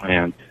of the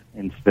plant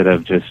instead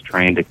of just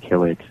trying to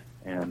kill it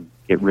and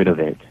get rid of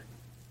it.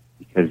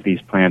 Because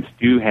these plants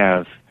do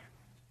have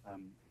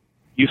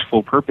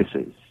useful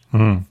purposes.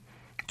 Mm.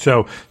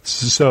 So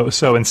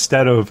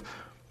instead of,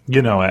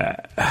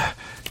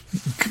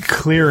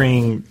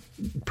 clearing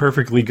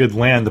perfectly good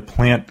land to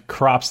plant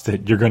crops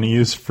that you're going to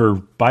use for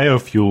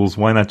biofuels,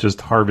 why not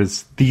just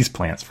harvest these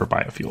plants for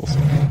biofuels?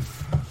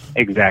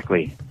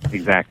 Exactly.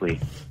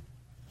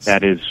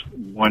 That is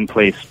one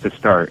place to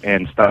start,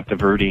 and stop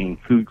diverting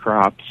food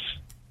crops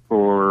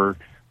for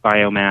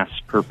biomass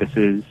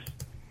purposes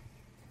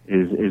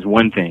is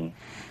one thing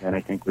that I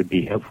think would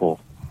be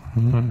helpful.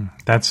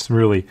 That's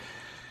really...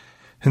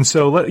 And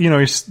so,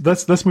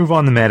 let's move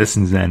on to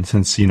medicines then,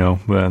 since,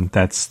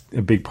 that's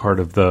a big part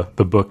of the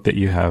book that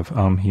you have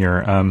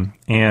here.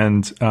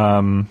 And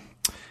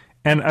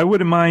I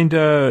wouldn't mind,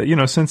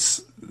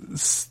 since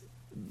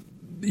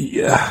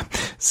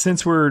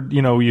we're,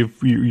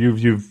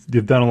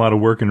 you've done a lot of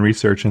work and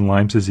research in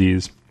Lyme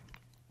disease.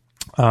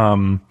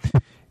 You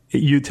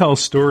tell a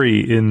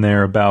story in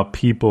there about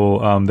people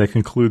that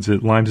concludes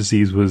that Lyme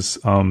disease was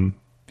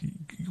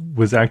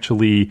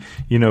actually,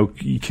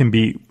 can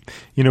be,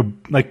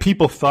 like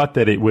people thought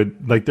that it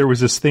would, like there was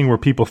this thing where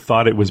people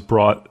thought it was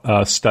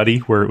study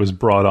where it was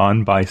brought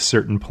on by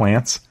certain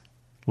plants,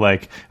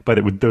 but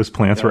those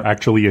plants were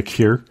actually a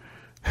cure.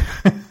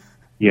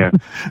 Yeah.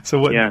 So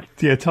what? Yeah.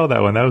 Tell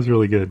that one. That was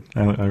really good.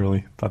 I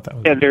really thought that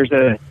was. Yeah.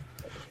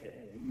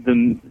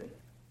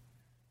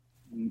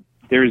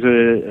 There's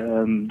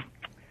a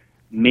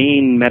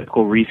main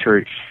medical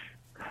research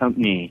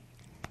company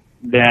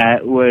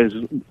that was,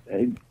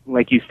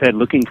 like you said,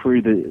 looking for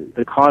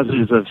the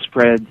causes of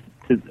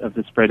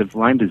the spread of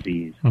Lyme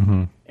disease,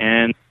 mm-hmm.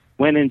 and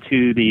went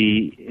into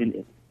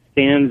the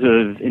stands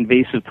of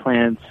invasive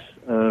plants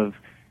of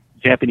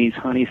Japanese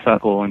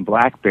honeysuckle and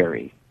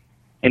blackberry,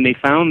 and they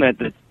found that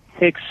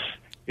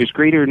there's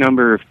greater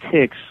number of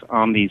ticks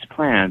on these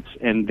plants,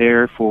 and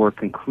therefore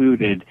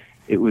concluded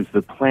it was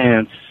the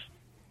plants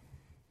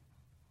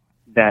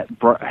that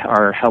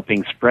are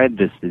helping spread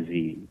this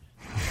disease.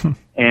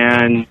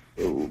 And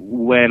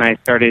when I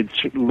started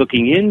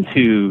looking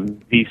into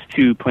these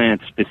two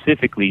plants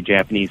specifically,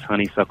 Japanese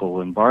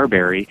honeysuckle and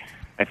barberry,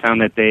 I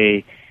found that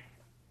the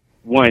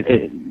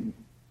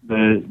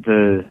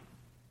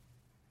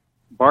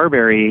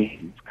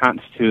barberry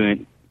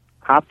constituent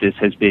Coptis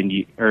has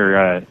been,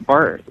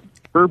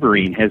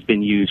 berberine has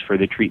been used for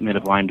the treatment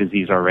of Lyme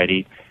disease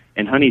already,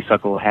 and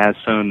honeysuckle has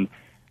some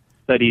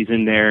studies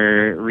in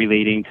there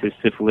relating to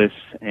syphilis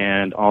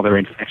and all their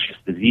infectious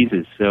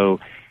diseases. So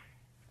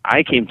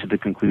I came to the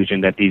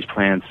conclusion that these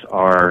plants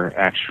are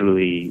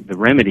actually the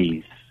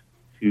remedies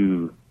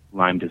to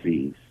Lyme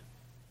disease.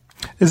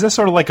 Is that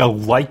sort of like a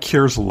like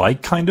cures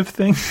like kind of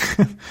thing?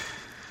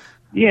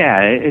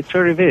 Yeah, it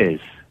sort of is,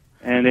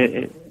 and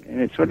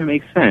it sort of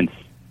makes sense.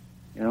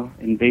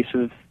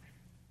 Invasive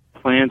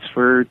plants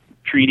for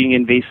treating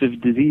invasive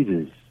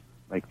diseases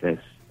like this,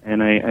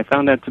 and I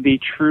found that to be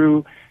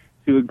true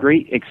to a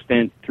great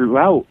extent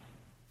throughout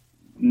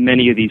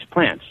many of these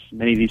plants.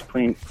 Many of these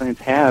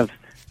plants have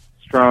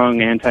strong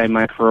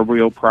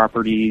antimicrobial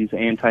properties,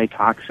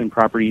 antitoxin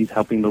properties,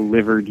 helping the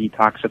liver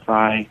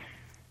detoxify.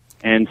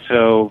 And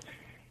so,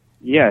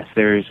 yes,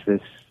 there's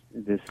this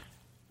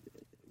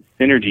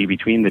synergy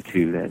between the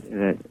two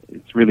that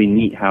it's really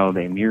neat how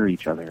they mirror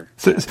each other.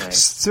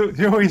 So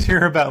you always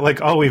hear about, like,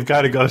 oh, we've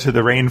got to go to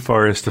the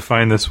rainforest to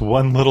find this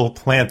one little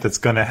plant that's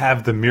going to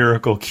have the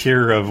miracle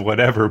cure of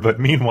whatever, but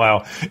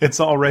meanwhile, it's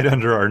all right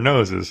under our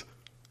noses.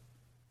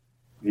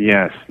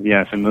 Yes,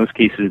 in most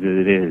cases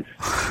it is.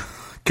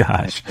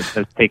 Gosh. It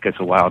does take us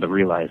a while to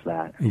realize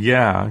that.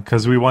 Yeah,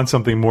 because we want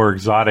something more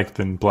exotic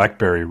than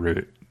blackberry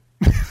root.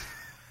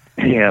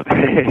 Yeah.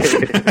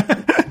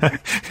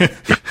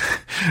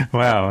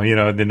 Wow,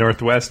 the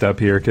Northwest up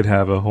here could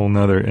have a whole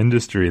nother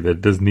industry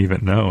that doesn't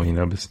even know,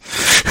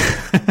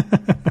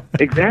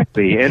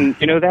 Exactly, and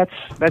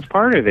that's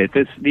part of it.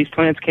 These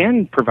plants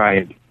can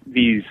provide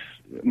these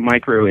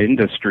micro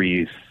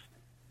industries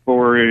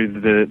for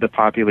the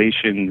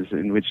populations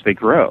in which they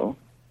grow.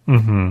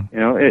 Mm-hmm.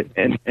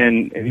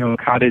 And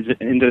cottage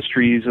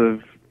industries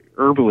of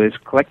herbalists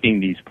collecting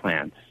these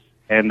plants,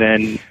 and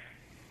then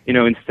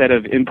instead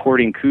of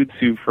importing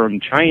kudzu from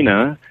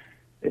China,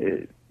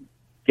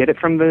 get it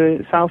from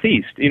the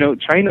southeast.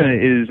 China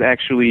is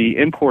actually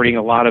importing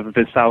a lot of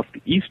the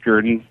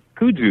southeastern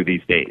kudzu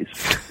these days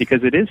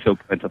because it is so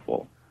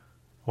plentiful.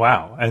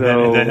 Wow! And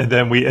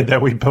then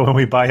when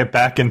we buy it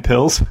back in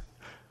pills.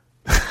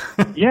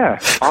 Yeah,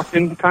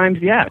 oftentimes,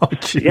 yes, Oh,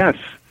 yes.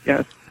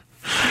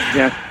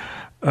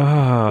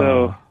 Oh.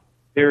 So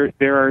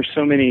there are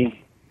so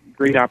many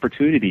great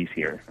opportunities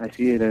here. I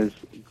see it as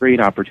a great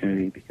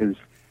opportunity because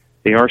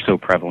they are so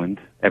prevalent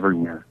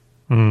everywhere.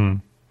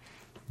 Mm.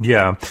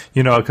 Yeah,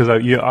 because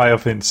I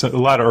often, a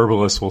lot of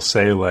herbalists will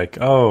say, like,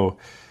 oh,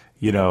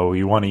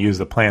 you want to use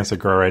the plants that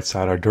grow right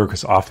outside our door,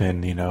 because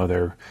often,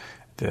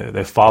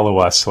 they follow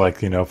us,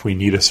 like, if we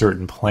need a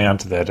certain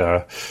plant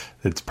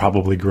that's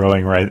probably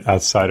growing right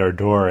outside our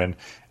door, and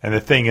the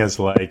thing is,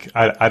 like,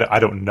 I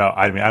don't know.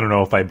 I mean, I don't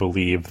know if I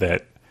believe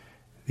that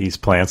these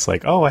plants,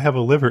 like, oh, I have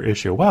a liver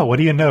issue. Wow, what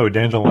do you know?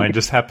 Dandelion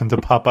just happened to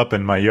pop up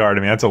in my yard.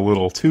 I mean, that's a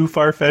little too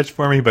far-fetched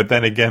for me, but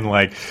then again,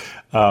 like,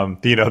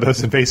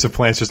 those invasive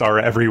plants just are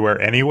everywhere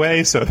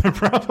anyway, so they're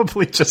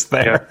probably just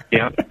there.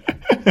 Yeah.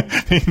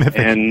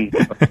 And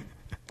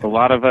a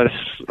lot of us,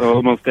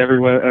 almost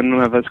everyone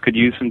of us, could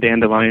use some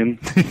dandelion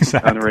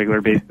on a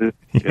regular basis.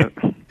 Yeah.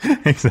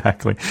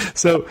 Exactly.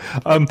 So,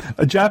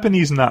 a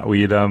Japanese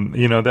knotweed,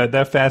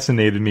 that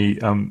fascinated me.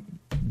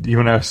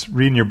 When I was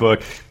reading your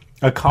book,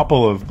 a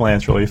couple of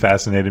plants really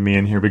fascinated me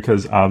in here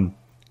because,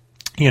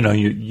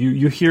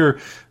 you hear.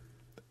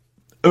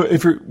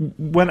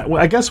 When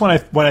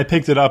I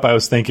picked it up, I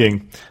was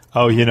thinking,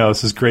 oh,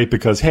 this is great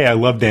because, hey, I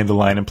love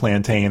dandelion and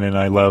plantain, and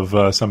I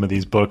love some of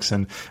these books,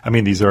 and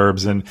these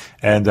herbs, and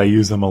I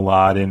use them a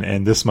lot,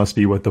 and this must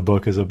be what the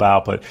book is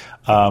about. But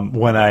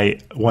when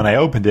I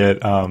opened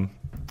it,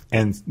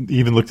 and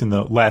even looked in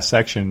the last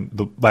section,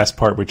 the last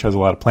part, which has a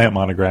lot of plant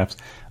monographs,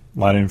 a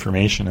lot of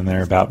information in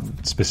there about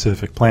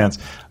specific plants.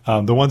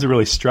 The ones that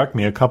really struck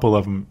me, a couple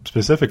of them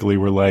specifically,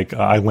 were like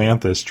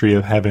Ailanthus, tree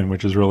of heaven,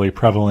 which is really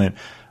prevalent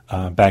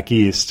back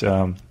east.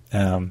 I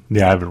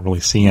haven't really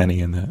seen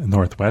any in the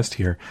Northwest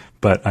here,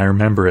 but I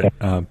remember it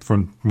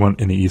from one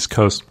in the East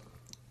Coast.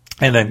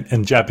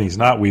 And Japanese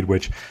knotweed,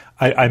 which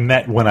I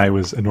met when I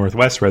was a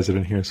Northwest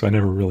resident here, so I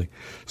never really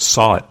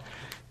saw it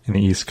in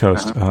the East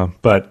Coast.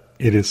 But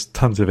it is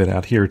tons of it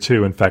out here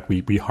too. In fact,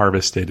 we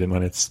harvest it, and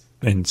when it's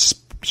in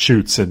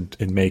shoots and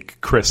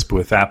make crisp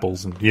with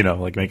apples, and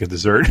like make a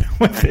dessert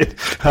with it.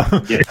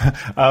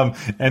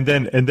 And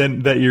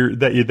then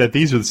that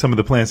these are some of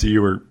the plants that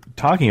you were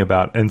talking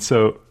about, and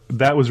so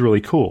that was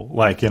really cool.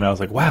 Like, I was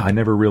like, wow, I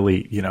never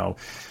really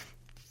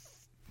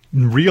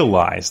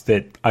realized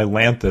that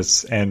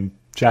Ailanthus and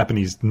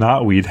Japanese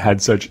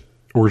knotweed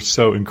were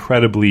so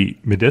incredibly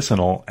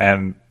medicinal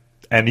and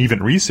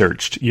even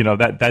researched.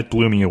 That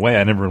blew me away.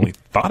 I never really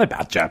thought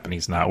about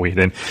Japanese knotweed,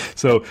 and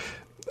so.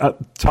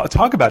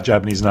 Talk about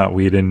Japanese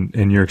knotweed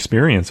and your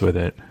experience with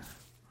it.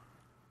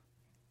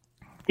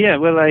 Yeah,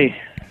 well, I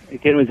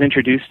was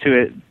introduced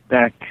to it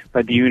back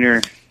by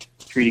Buhner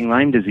treating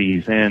Lyme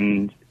disease,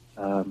 and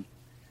that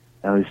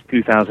was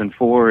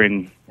 2004.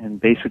 And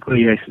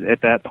basically, at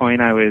that point,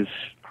 I was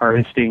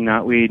harvesting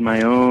knotweed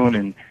my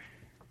own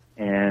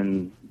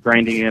and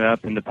grinding it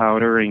up into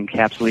powder and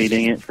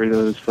encapsulating it for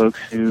those folks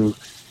who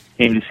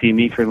came to see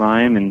me for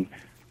Lyme, and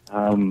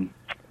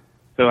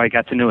so I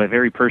got to know it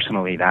very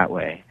personally that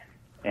way.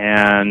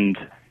 And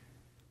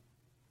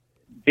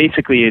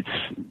basically, it's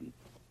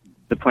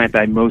the plant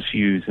I most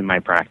use in my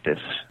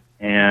practice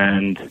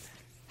and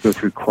go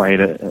through quite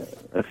a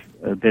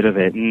bit of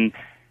it. And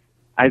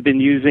I've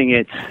been using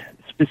it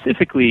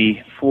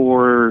specifically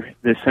for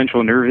the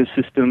central nervous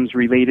systems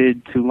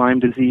related to Lyme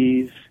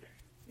disease.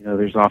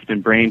 There's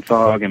often brain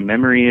fog and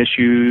memory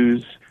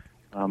issues,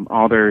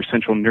 all their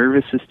central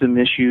nervous system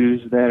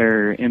issues that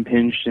are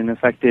impinged and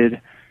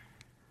affected.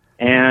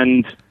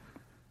 And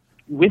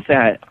with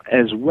that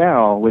as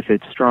well, with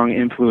its strong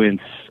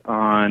influence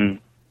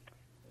on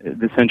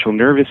the central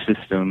nervous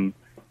system,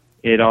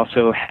 it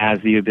also has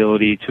the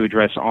ability to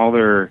address all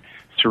their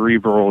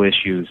cerebral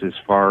issues as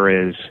far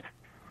as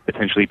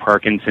potentially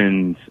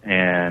Parkinson's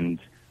and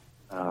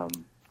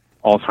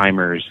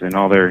Alzheimer's and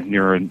all their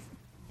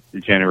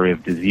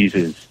neurodegenerative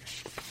diseases.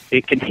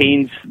 It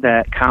contains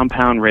that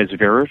compound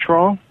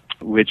resveratrol,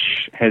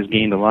 which has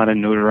gained a lot of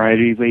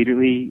notoriety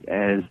lately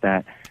as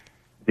that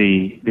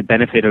the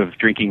benefit of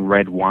drinking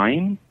red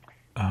wine.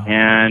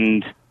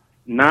 And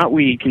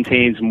knotweed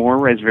contains more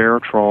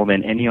resveratrol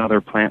than any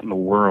other plant in the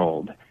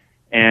world.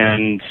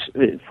 And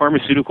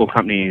pharmaceutical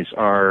companies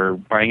are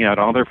buying out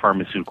all their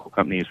pharmaceutical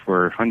companies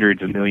for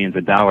hundreds of millions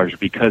of dollars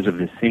because of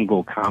this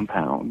single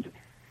compound.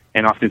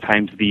 And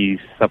oftentimes these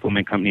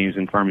supplement companies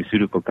and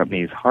pharmaceutical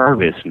companies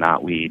harvest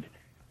knotweed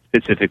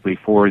specifically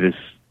for this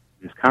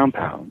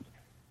compound.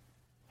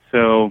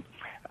 So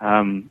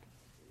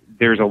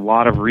there's a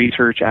lot of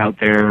research out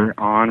there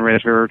on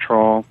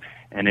resveratrol,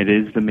 and it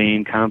is the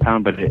main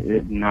compound, but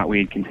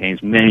knotweed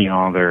contains many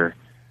other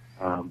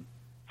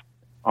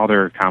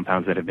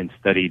compounds that have been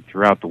studied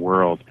throughout the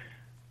world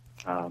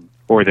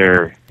for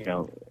their,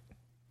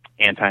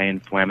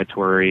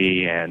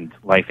 anti-inflammatory and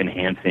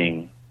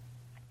life-enhancing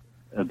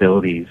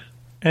abilities.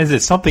 Is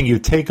it something you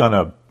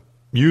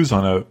use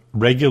on a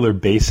regular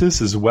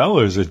basis as well,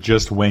 or is it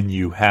just when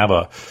you have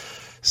a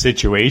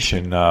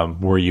situation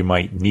where you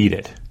might need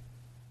it?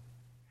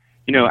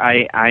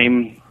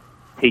 I'm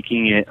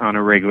taking it on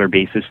a regular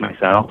basis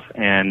myself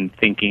and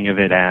thinking of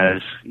it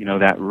as,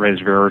 that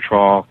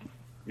resveratrol,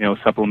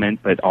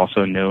 supplement, but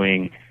also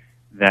knowing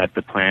that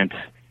the plant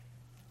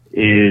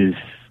is,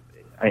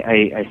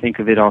 I think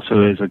of it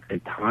also as a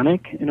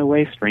tonic in a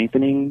way,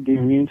 strengthening the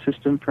immune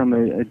system from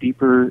a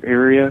deeper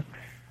area,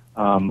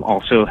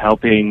 also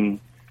helping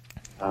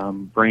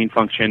brain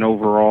function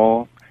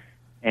overall.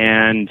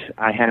 And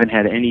I haven't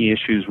had any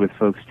issues with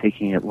folks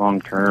taking it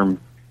long term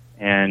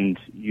and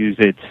use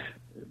it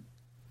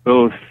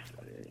both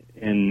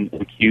in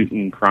acute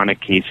and chronic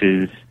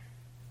cases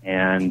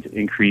and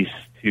increase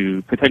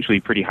to potentially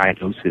pretty high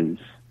doses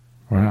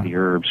of the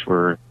herbs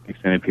for an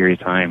extended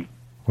period of time.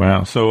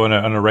 Wow. So on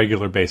a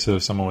regular basis,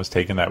 if someone was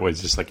taking that,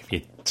 was just like if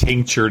you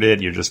tinctured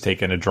it, you're just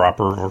taking a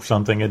dropper or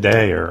something a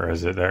day, or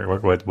is it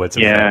what's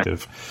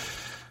effective?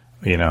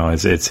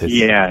 It's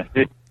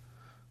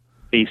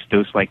base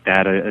dose like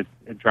that, a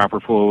dropper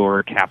full or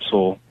a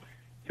capsule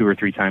 2 or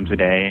 3 times a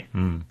day.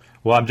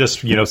 Well, I'm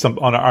just,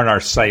 on our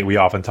site, we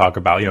often talk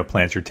about,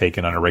 plants you're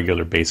taking on a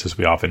regular basis.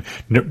 We often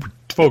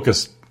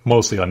focus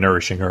mostly on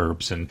nourishing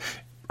herbs and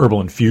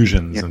herbal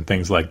infusions and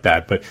things like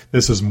that. But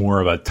this is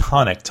more of a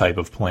tonic type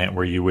of plant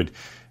where you would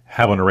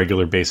have on a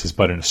regular basis,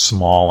 but in a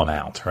small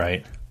amount,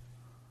 right?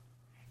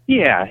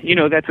 Yeah,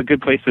 that's a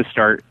good place to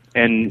start.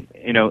 And,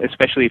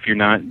 especially if you're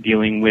not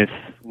dealing with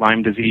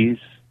Lyme disease.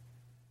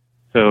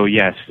 So,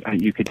 yes,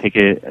 you could take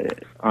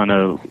it on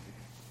a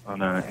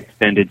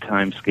extended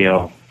time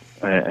scale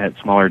at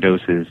smaller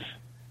doses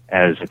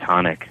as a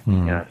tonic.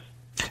 Yes.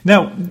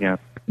 Now,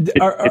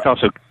 it's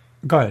also.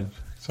 Go ahead.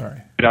 Sorry.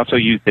 You could also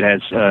use it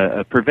as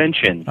a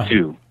prevention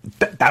too.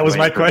 That was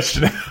my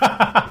question.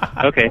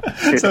 Okay.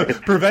 So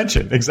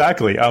prevention,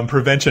 exactly.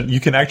 Prevention. You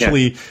can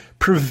actually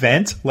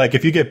prevent, like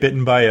if you get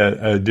bitten by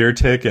a deer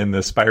tick and the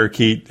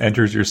spirochete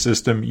enters your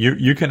system,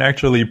 you can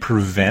actually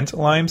prevent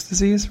Lyme's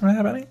disease from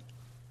happening.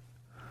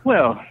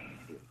 Well,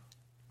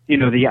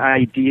 the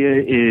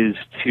idea is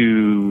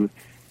to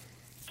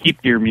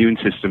keep your immune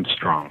system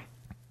strong,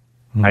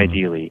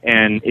 ideally.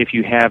 And if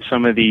you have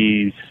some of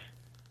these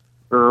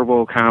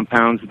herbal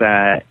compounds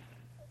that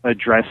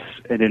address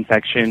an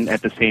infection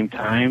at the same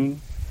time,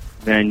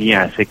 then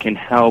yes, it can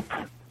help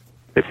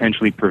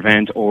potentially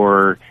prevent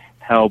or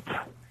help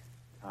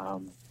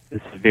the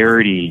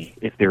severity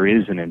if there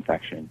is an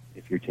infection,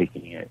 if you're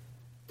taking it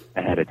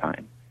ahead of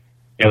time.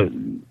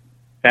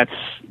 That's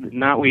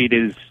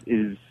knotweed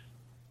is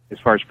as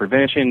far as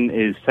prevention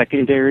is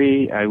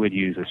secondary. I would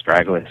use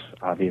astragalus,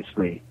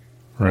 obviously,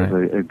 as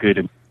a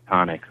good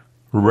tonic.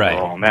 Right.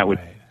 Overall, and that would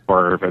be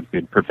part of a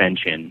good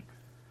prevention.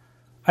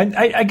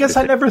 I guess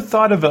I never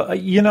thought of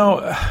like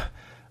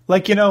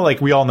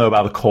we all know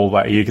about the cold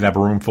virus. You can have a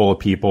room full of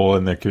people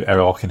and they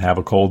all can have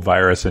a cold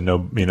virus and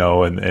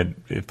and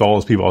if all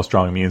those people have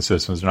strong immune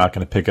systems, they're not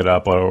going to pick it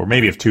up. Or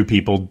maybe if 2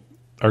 people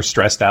are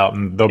stressed out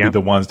and they'll be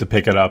the ones to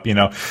pick it up,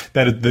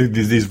 that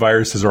these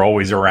viruses are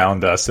always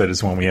around us. That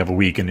is when we have a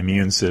weakened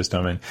immune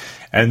system.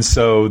 And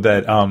so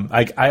that,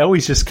 I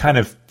always just kind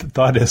of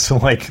thought as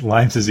like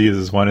Lyme's disease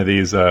is one of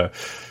these, or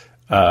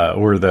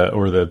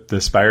the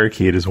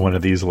spirochete is one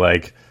of these,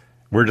 like,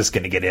 we're just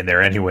going to get in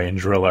there anyway and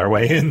drill our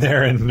way in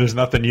there, and there's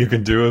nothing you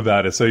can do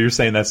about it. So you're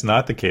saying that's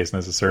not the case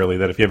necessarily,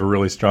 that if you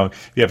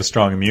have a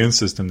strong immune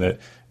system, that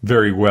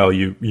very well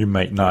you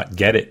might not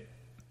get it.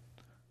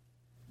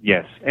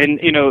 Yes. And,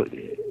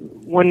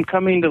 when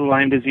coming to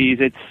Lyme disease,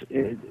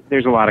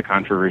 there's a lot of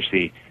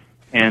controversy,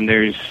 and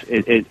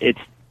it's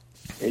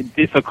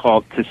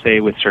difficult to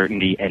say with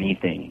certainty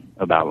anything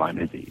about Lyme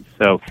disease.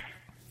 So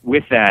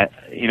with that,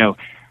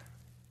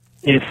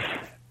 if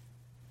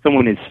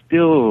someone is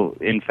still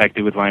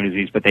infected with Lyme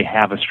disease, but they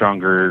have a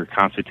stronger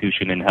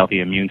constitution and healthy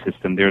immune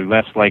system, they're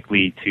less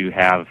likely to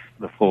have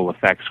the full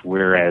effects,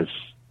 whereas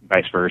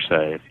vice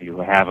versa. If you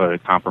have a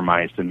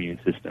compromised immune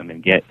system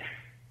and get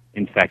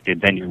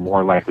infected, then you're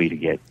more likely to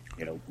get,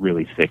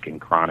 really sick and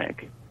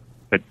chronic.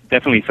 But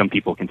definitely some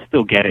people can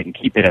still get it and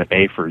keep it at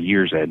bay for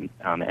years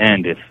on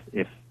end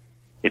if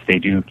they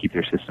do keep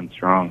their system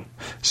strong.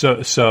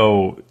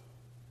 So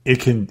it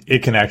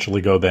can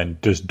actually go then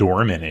just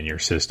dormant in your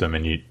system,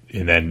 and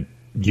then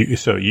you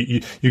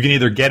can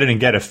either get it and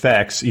get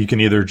effects. You can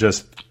either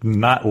just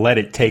not let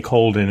it take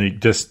hold and it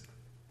just,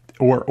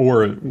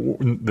 or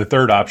the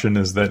third option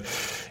is that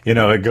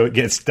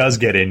it does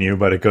get in you,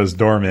 but it goes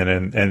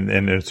dormant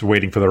and it's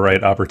waiting for the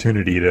right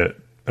opportunity to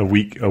a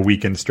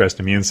weakened, stressed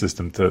immune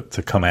system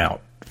to come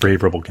out,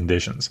 favorable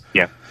conditions.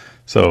 Yeah.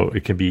 So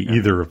it can be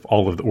either of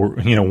all of the, or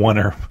one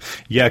or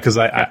because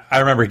I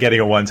remember getting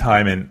it one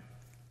time and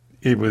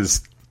it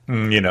was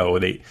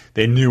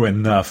they knew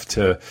enough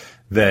to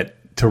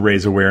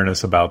raise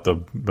awareness about the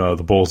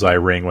bullseye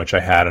ring, which I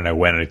had, and I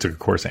went and I took a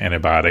course of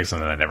antibiotics,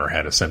 and then I never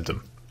had a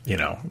symptom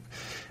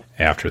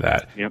after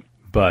that. Yep.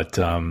 But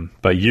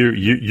you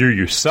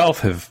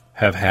yourself have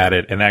had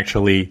it and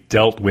actually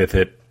dealt with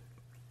it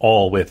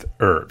all with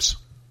herbs.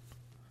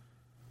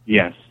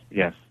 Yes.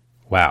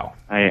 Wow.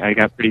 I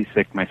got pretty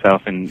sick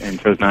myself and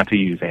chose not to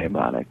use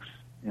antibiotics.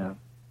 Yeah.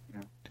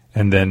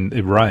 And then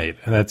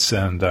that's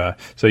a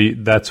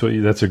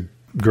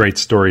great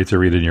story to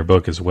read in your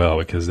book as well,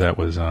 because that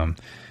was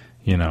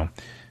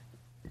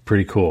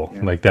pretty cool.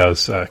 Yeah. Like that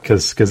was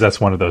because that's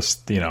one of those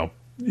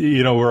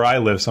where I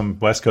live, some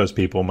West Coast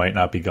people might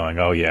not be going,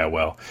 oh yeah,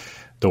 well,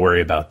 don't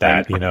worry about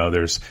that.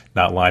 There's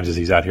not Lyme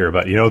disease out here,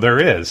 but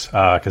there is,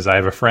 because I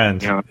have a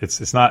friend. Yeah.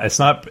 It's not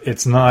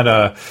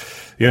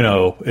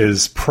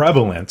is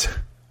prevalent,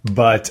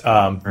 but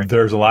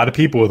there's a lot of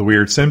people with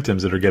weird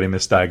symptoms that are getting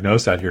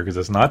misdiagnosed out here because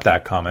it's not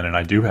that common. And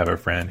I do have a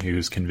friend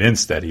who's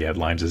convinced that he had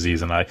Lyme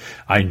disease, and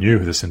I knew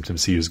the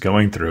symptoms he was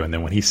going through. And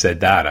then when he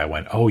said that, I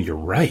went, oh, you're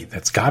right.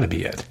 That's got to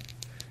be it.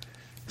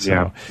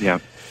 So yeah.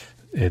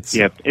 It's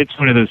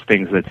one of those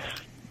things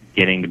that's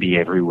getting to be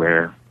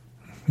everywhere.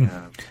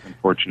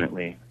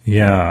 Unfortunately.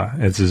 Yeah,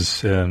 it's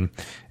just, and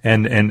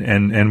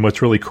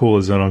what's really cool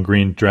is that on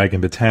Green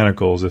Dragon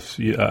Botanicals, if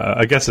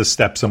I guess a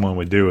step someone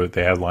would do if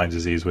they had Lyme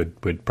disease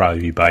would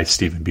probably be buy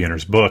Stephen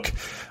Buhner's book,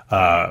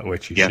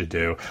 which you should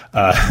do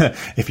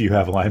if you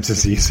have Lyme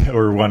disease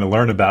or want to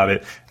learn about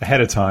it ahead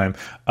of time.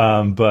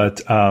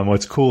 But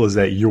what's cool is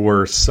that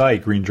your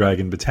site, Green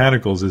Dragon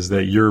Botanicals, is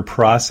that you're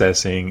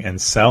processing and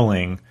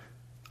selling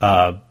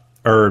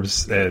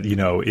herbs,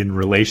 in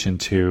relation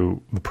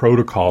to the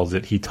protocols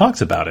that he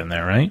talks about in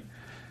there, right?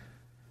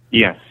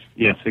 Yes,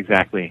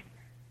 exactly.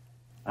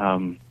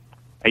 I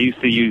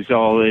used to use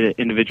all the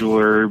individual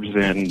herbs,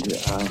 and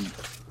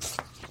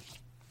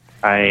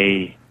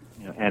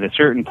at a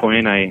certain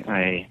point,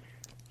 I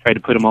tried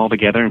to put them all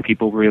together, and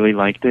people really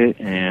liked it,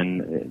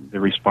 and the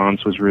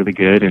response was really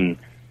good, and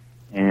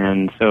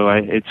so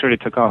it sort of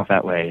took off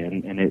that way.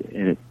 And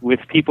it with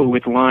people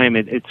with Lyme,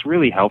 it's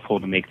really helpful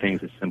to make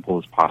things as simple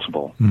as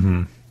possible.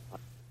 Mm-hmm.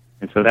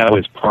 And so that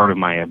was part of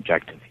my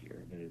objective here,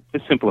 to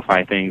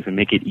simplify things and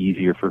make it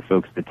easier for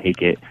folks to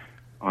take it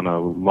on a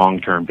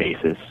long-term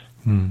basis.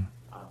 Mm.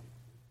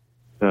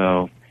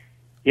 So,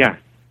 yeah,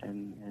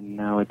 and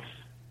now it's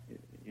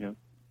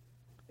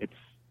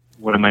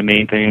one of my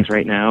main things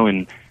right now,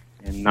 and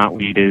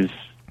knotweed is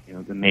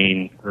the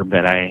main herb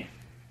that I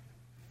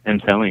am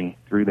selling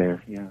through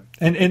there. Yeah,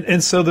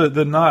 and so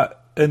the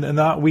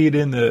knotweed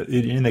in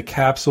the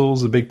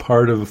capsules, a big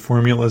part of the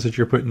formulas that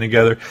you're putting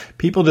together.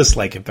 People just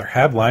if they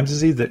have Lyme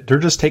disease, that they're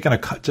just taking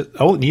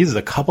all it needs is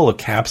a couple of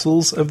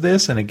capsules of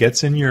this, and it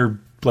gets in your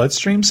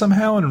bloodstream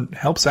somehow and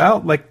helps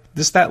out.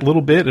 Just that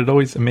little bit, it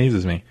always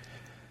amazes me.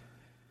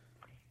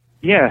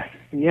 Yeah.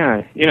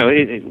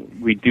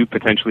 We do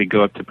potentially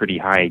go up to pretty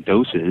high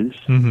doses.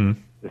 Mm-hmm.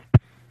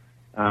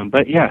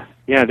 But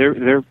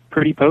they're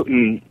pretty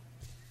potent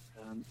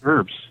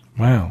herbs.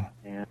 Wow.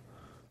 And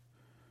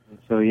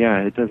so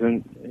it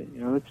doesn't.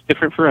 It's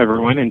different for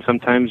everyone, and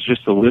sometimes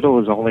just a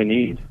little is all they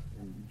need.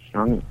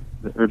 The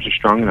herbs are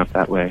strong enough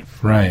that way.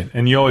 Right,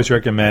 and you always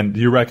recommend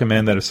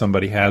that if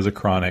somebody has a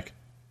chronic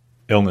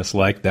illness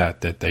like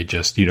that they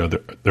just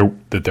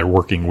that they're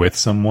working with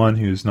someone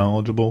who's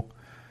knowledgeable.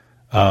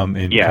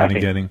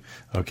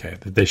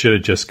 That they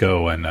should just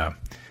go and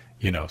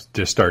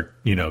just start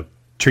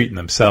treating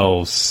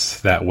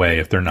themselves that way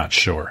if they're not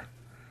sure.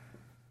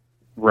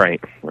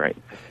 Right.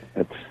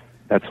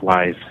 That's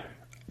wise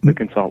to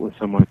consult with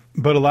someone.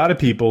 But a lot of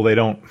people, they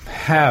don't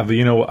have,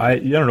 I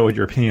don't know what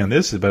your opinion on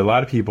this is, but a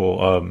lot of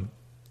people,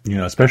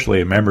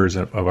 especially members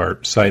of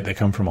our site, they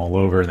come from all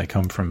over, and they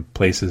come from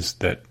places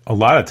that a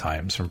lot of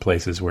times from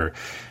places where,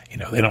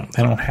 they're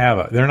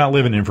not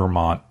living in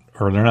Vermont,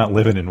 or they're not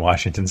living in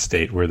Washington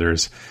State, where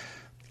there's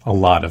a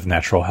lot of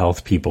natural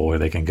health people where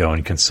they can go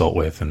and consult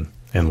with and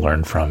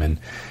learn from.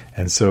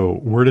 And so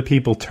where do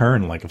people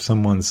turn? If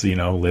someone's,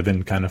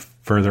 living kind of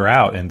further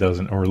out and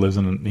lives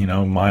in,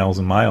 miles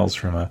and miles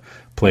from a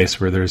place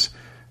where there's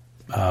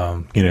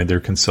their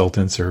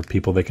consultants or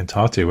people they can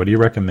talk to? What do you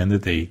recommend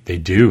that they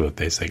do if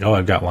they say, "Oh,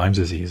 I've got Lyme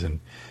disease," and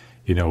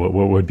what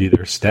would be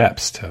their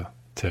steps to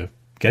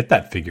get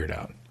that figured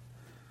out?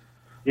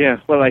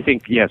 Yeah, well, I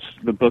think yes,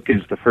 the book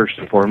is the first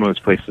and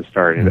foremost place to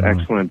start. It's an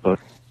excellent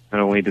book,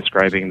 not only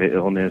describing the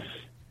illness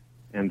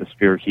and the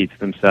spirochetes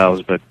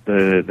themselves, but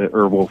the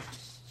herbal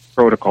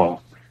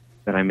protocol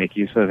that I make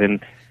use of.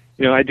 And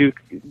I do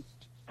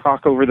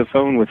talk over the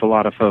phone with a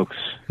lot of folks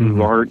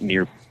who aren't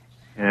near,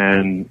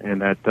 and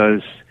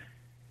that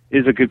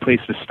is a good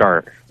place to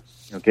start.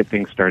 Get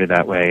things started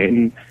that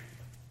way,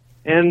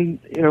 and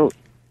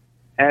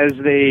as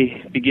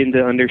they begin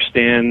to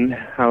understand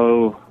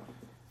how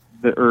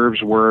the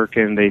herbs work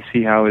and they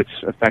see how it's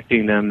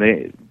affecting them,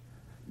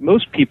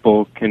 most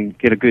people can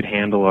get a good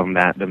handle on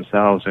that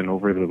themselves, and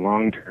over the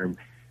long term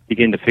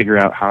begin to figure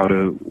out how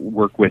to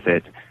work with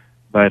it.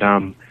 But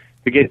to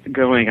get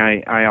going,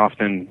 I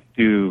often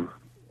do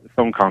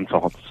phone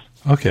consults.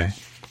 Okay,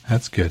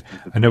 that's good.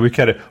 I know we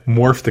kind of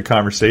morphed the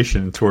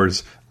conversation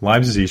towards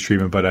Lyme disease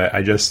treatment, but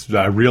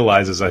I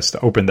realized as I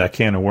opened that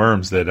can of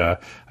worms that I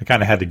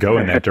kind of had to go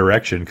in that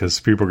direction because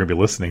people are going to be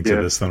listening to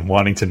this and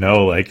wanting to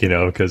know,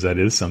 because that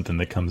is something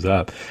that comes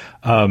up.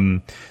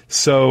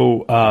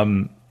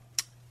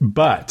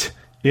 But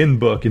in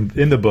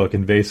the book,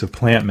 Invasive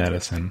Plant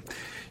Medicine,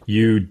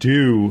 you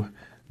do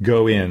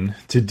go in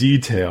to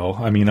detail.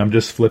 I mean, I'm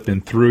just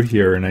flipping through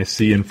here and I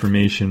see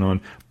information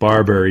on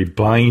barberry,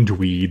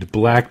 bindweed,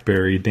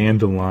 blackberry,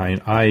 dandelion,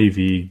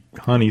 ivy,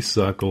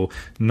 honeysuckle,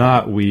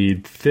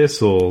 knotweed,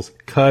 thistles,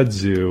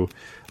 kudzu,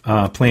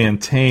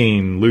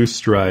 plantain,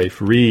 loosestrife,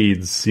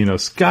 reeds,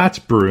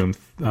 Scotch broom,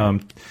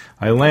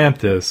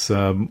 ailanthus,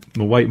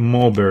 white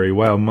mulberry,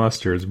 wild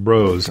mustards,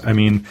 brose. I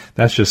mean,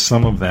 that's just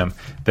some of them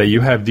that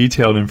you have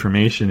detailed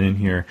information in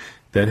here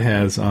that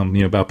has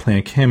about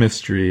plant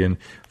chemistry and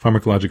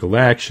pharmacological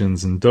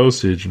actions and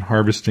dosage and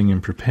harvesting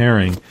and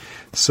preparing.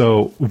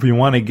 So if we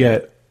want to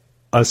get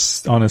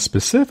us on a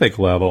specific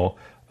level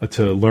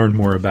to learn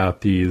more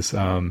about these, we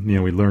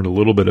learned a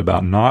little bit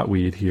about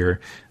knotweed here,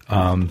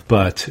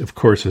 but of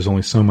course there's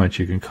only so much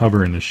you can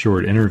cover in a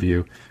short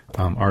interview.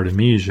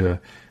 Artemisia,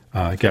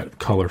 got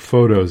color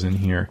photos in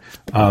here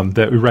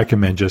that we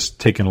recommend just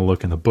taking a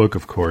look in the book,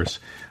 of course,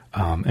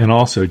 and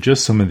also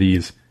just some of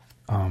these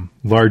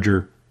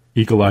larger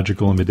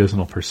ecological and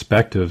medicinal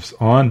perspectives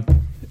on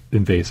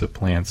invasive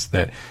plants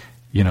that,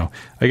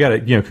 I got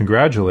to,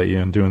 congratulate you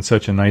on doing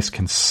such a nice,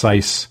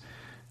 concise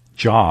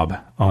job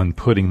on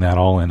putting that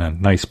all in a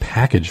nice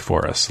package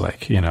for us.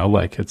 Like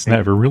it's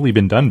never really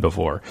been done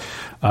before.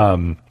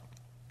 Because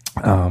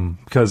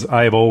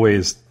I've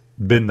always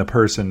been the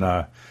person,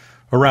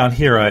 around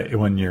here,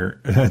 when you're,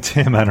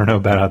 Tim, I don't know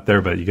about out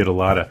there, but you get a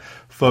lot of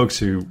folks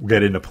who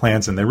get into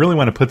plants and they really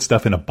want to put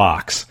stuff in a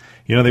box.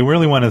 They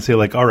really want to say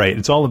all right,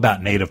 it's all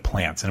about native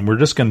plants and we're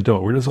just going to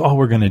do it. That's all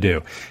we're going to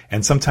do.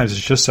 And sometimes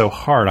it's just so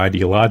hard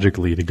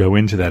ideologically to go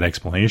into that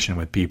explanation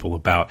with people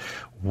about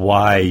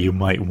why you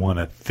might want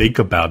to think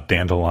about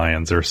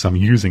dandelions or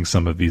using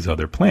some of these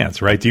other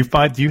plants, right? Do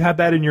you have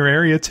that in your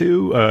area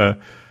too?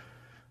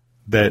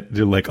 That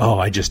you're like, oh,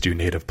 I just do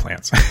native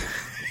plants.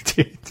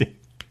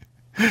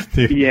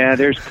 Yeah,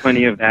 there's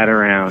plenty of that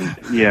around.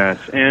 Yes.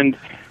 And,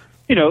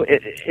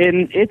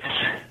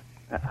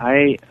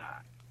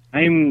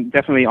 I'm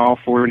definitely all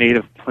for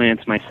native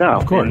plants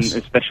myself, of course,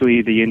 and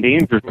especially the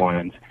endangered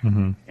ones.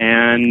 Mm-hmm.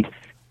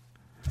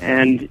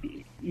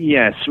 And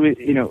yes,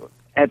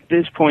 at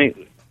this point,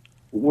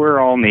 we're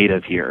all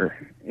native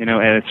here. At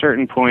a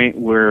certain point,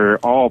 we're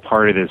all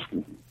part of this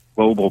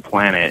global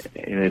planet,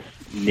 this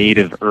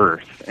native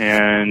Earth.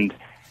 And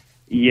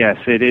yes,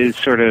 it is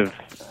sort of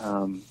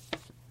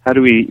how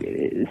do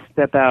we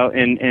step out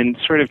and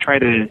sort of try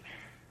to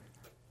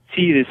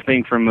see this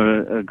thing from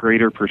a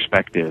greater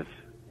perspective,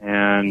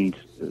 and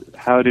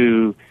how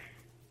to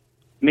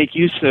make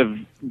use of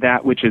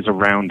that which is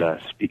around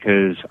us,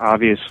 because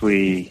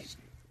obviously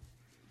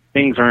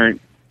things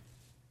aren't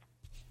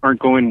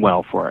going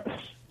well for us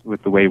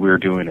with the way we're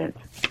doing it.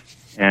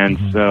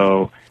 And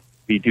so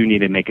we do need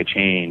to make a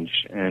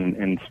change,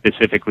 and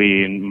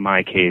specifically in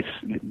my case,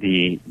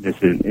 this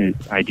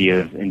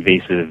idea of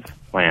invasive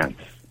plants.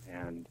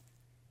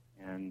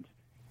 And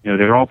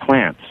they're all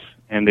plants,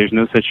 and there's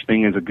no such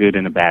thing as a good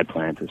and a bad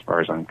plant as far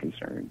as I'm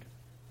concerned.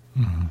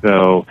 Mm-hmm.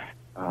 So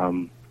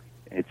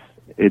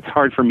it's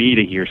hard for me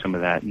to hear some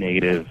of that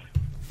negative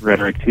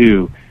rhetoric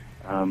too,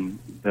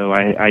 though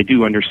I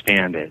do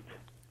understand it.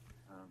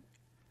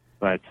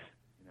 But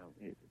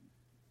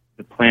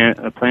a plant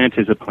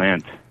is a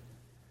plant,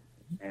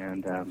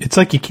 and it's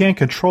like you can't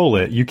control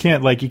it. You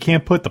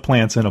can't put the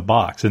plants in a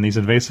box, and these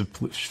invasive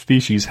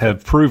species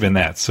have proven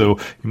that. So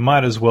you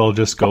might as well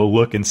just go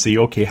look and see,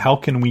 okay, how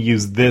can we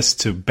use this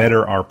to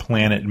better our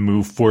planet and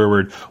move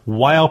forward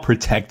while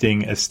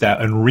protecting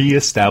and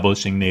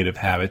reestablishing native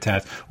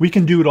habitats? We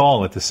can do it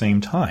all at the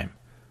same time.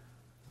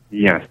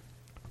 Yes.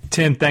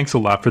 Tim, thanks a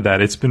lot for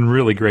that. It's been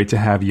really great to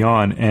have you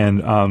on.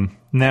 And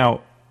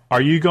now,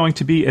 are you going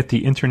to be at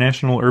the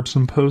International Herb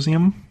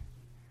Symposium?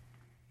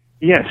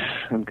 Yes,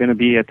 I'm going to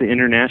be at the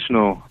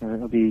International.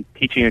 I'll be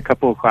teaching a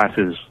couple of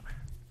classes,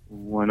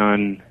 one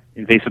on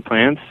invasive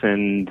plants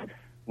and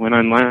one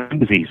on Lyme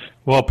disease.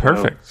 Well,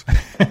 perfect. So,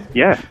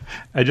 yeah.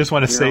 I just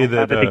want to say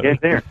that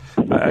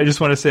I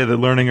just want to say that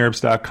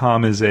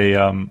LearningHerbs.com is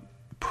a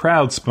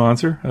proud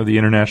sponsor of the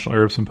International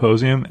Herb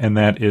Symposium, and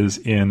that is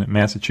in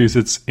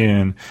Massachusetts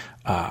in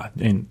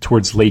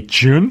towards late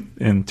June.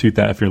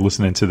 If you're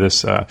listening to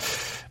this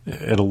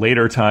at a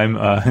later time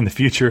in the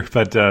future,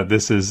 but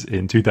this is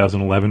in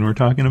 2011 we're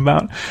talking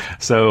about.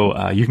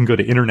 So you can go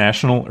to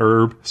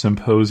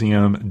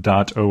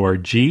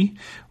internationalherbsymposium.org,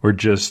 or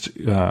just,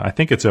 I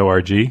think it's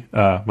ORG,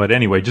 but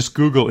anyway, just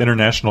Google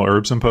International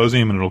Herb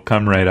Symposium and it'll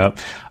come right up.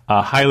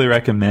 Highly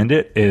recommend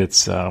it.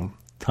 It's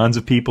tons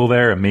of people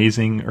there,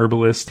 amazing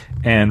herbalists.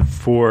 And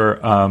for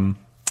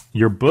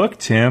your book,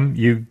 Tim,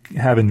 you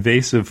have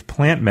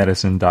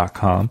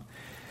invasiveplantmedicine.com.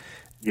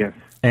 Yes.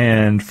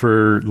 And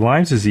for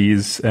Lyme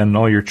disease and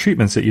all your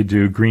treatments that you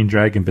do,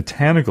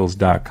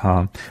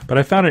 greendragonbotanicals.com. But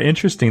I found it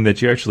interesting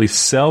that you actually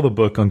sell the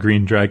book on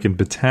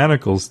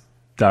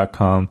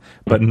greendragonbotanicals.com,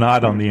 but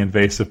not on the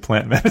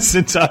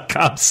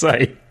invasiveplantmedicine.com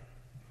site.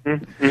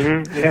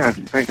 Mm-hmm. Yeah,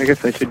 I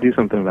guess I should do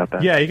something about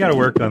that. Yeah, you got to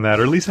work on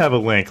that, or at least have a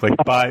link, like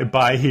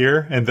buy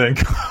here and then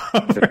go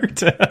over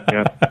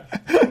to.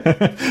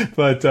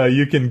 But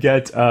you can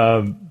get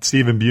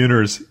Stephen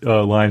Buhner's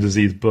Lyme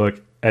disease book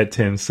at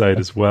Tim's site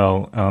as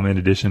well, in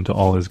addition to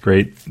all his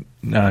great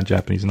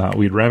Japanese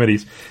knotweed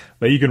remedies.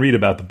 But you can read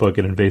about the book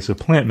at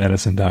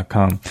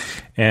invasiveplantmedicine.com.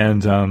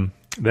 And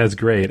that's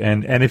great.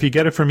 And if you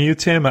get it from you,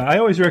 Tim, I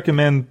always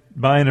recommend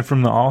buying it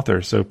from the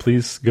author. So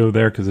please go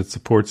there because it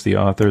supports the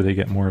author. They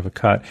get more of a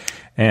cut.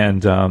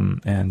 And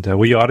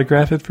will you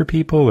autograph it for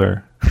people,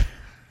 or?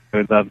 I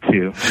would love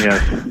to,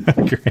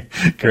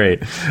 yes.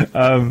 Great.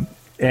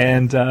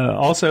 And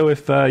also,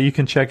 if you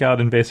can check out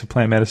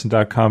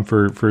invasiveplantmedicine.com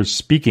for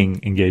speaking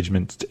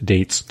engagement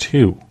dates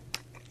too.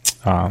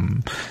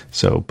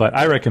 But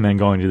I recommend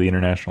going to the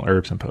International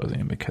Herb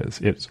Symposium because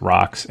it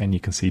rocks, and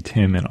you can see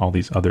Tim and all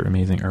these other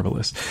amazing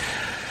herbalists.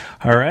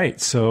 All right,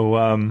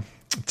 so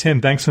Tim,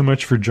 thanks so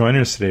much for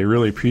joining us today.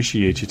 Really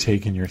appreciate you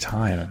taking your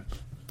time.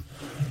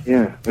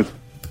 Yeah,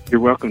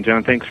 you're welcome,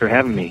 John. Thanks for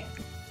having me.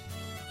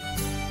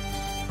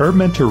 Herb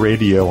Mentor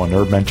Radio on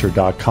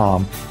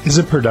herbmentor.com is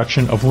a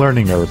production of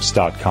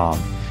learningherbs.com.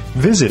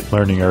 Visit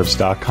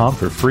learningherbs.com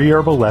for free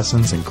herbal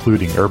lessons,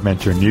 including Herb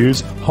Mentor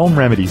news, home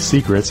remedy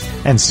secrets,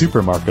 and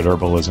supermarket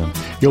herbalism.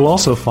 You'll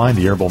also find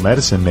the herbal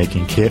medicine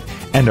making kit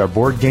and our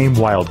board game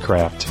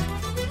Wildcraft.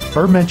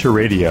 Herb Mentor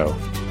Radio.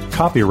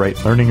 Copyright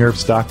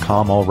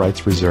learningherbs.com, all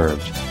rights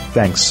reserved.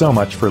 Thanks so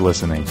much for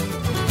listening.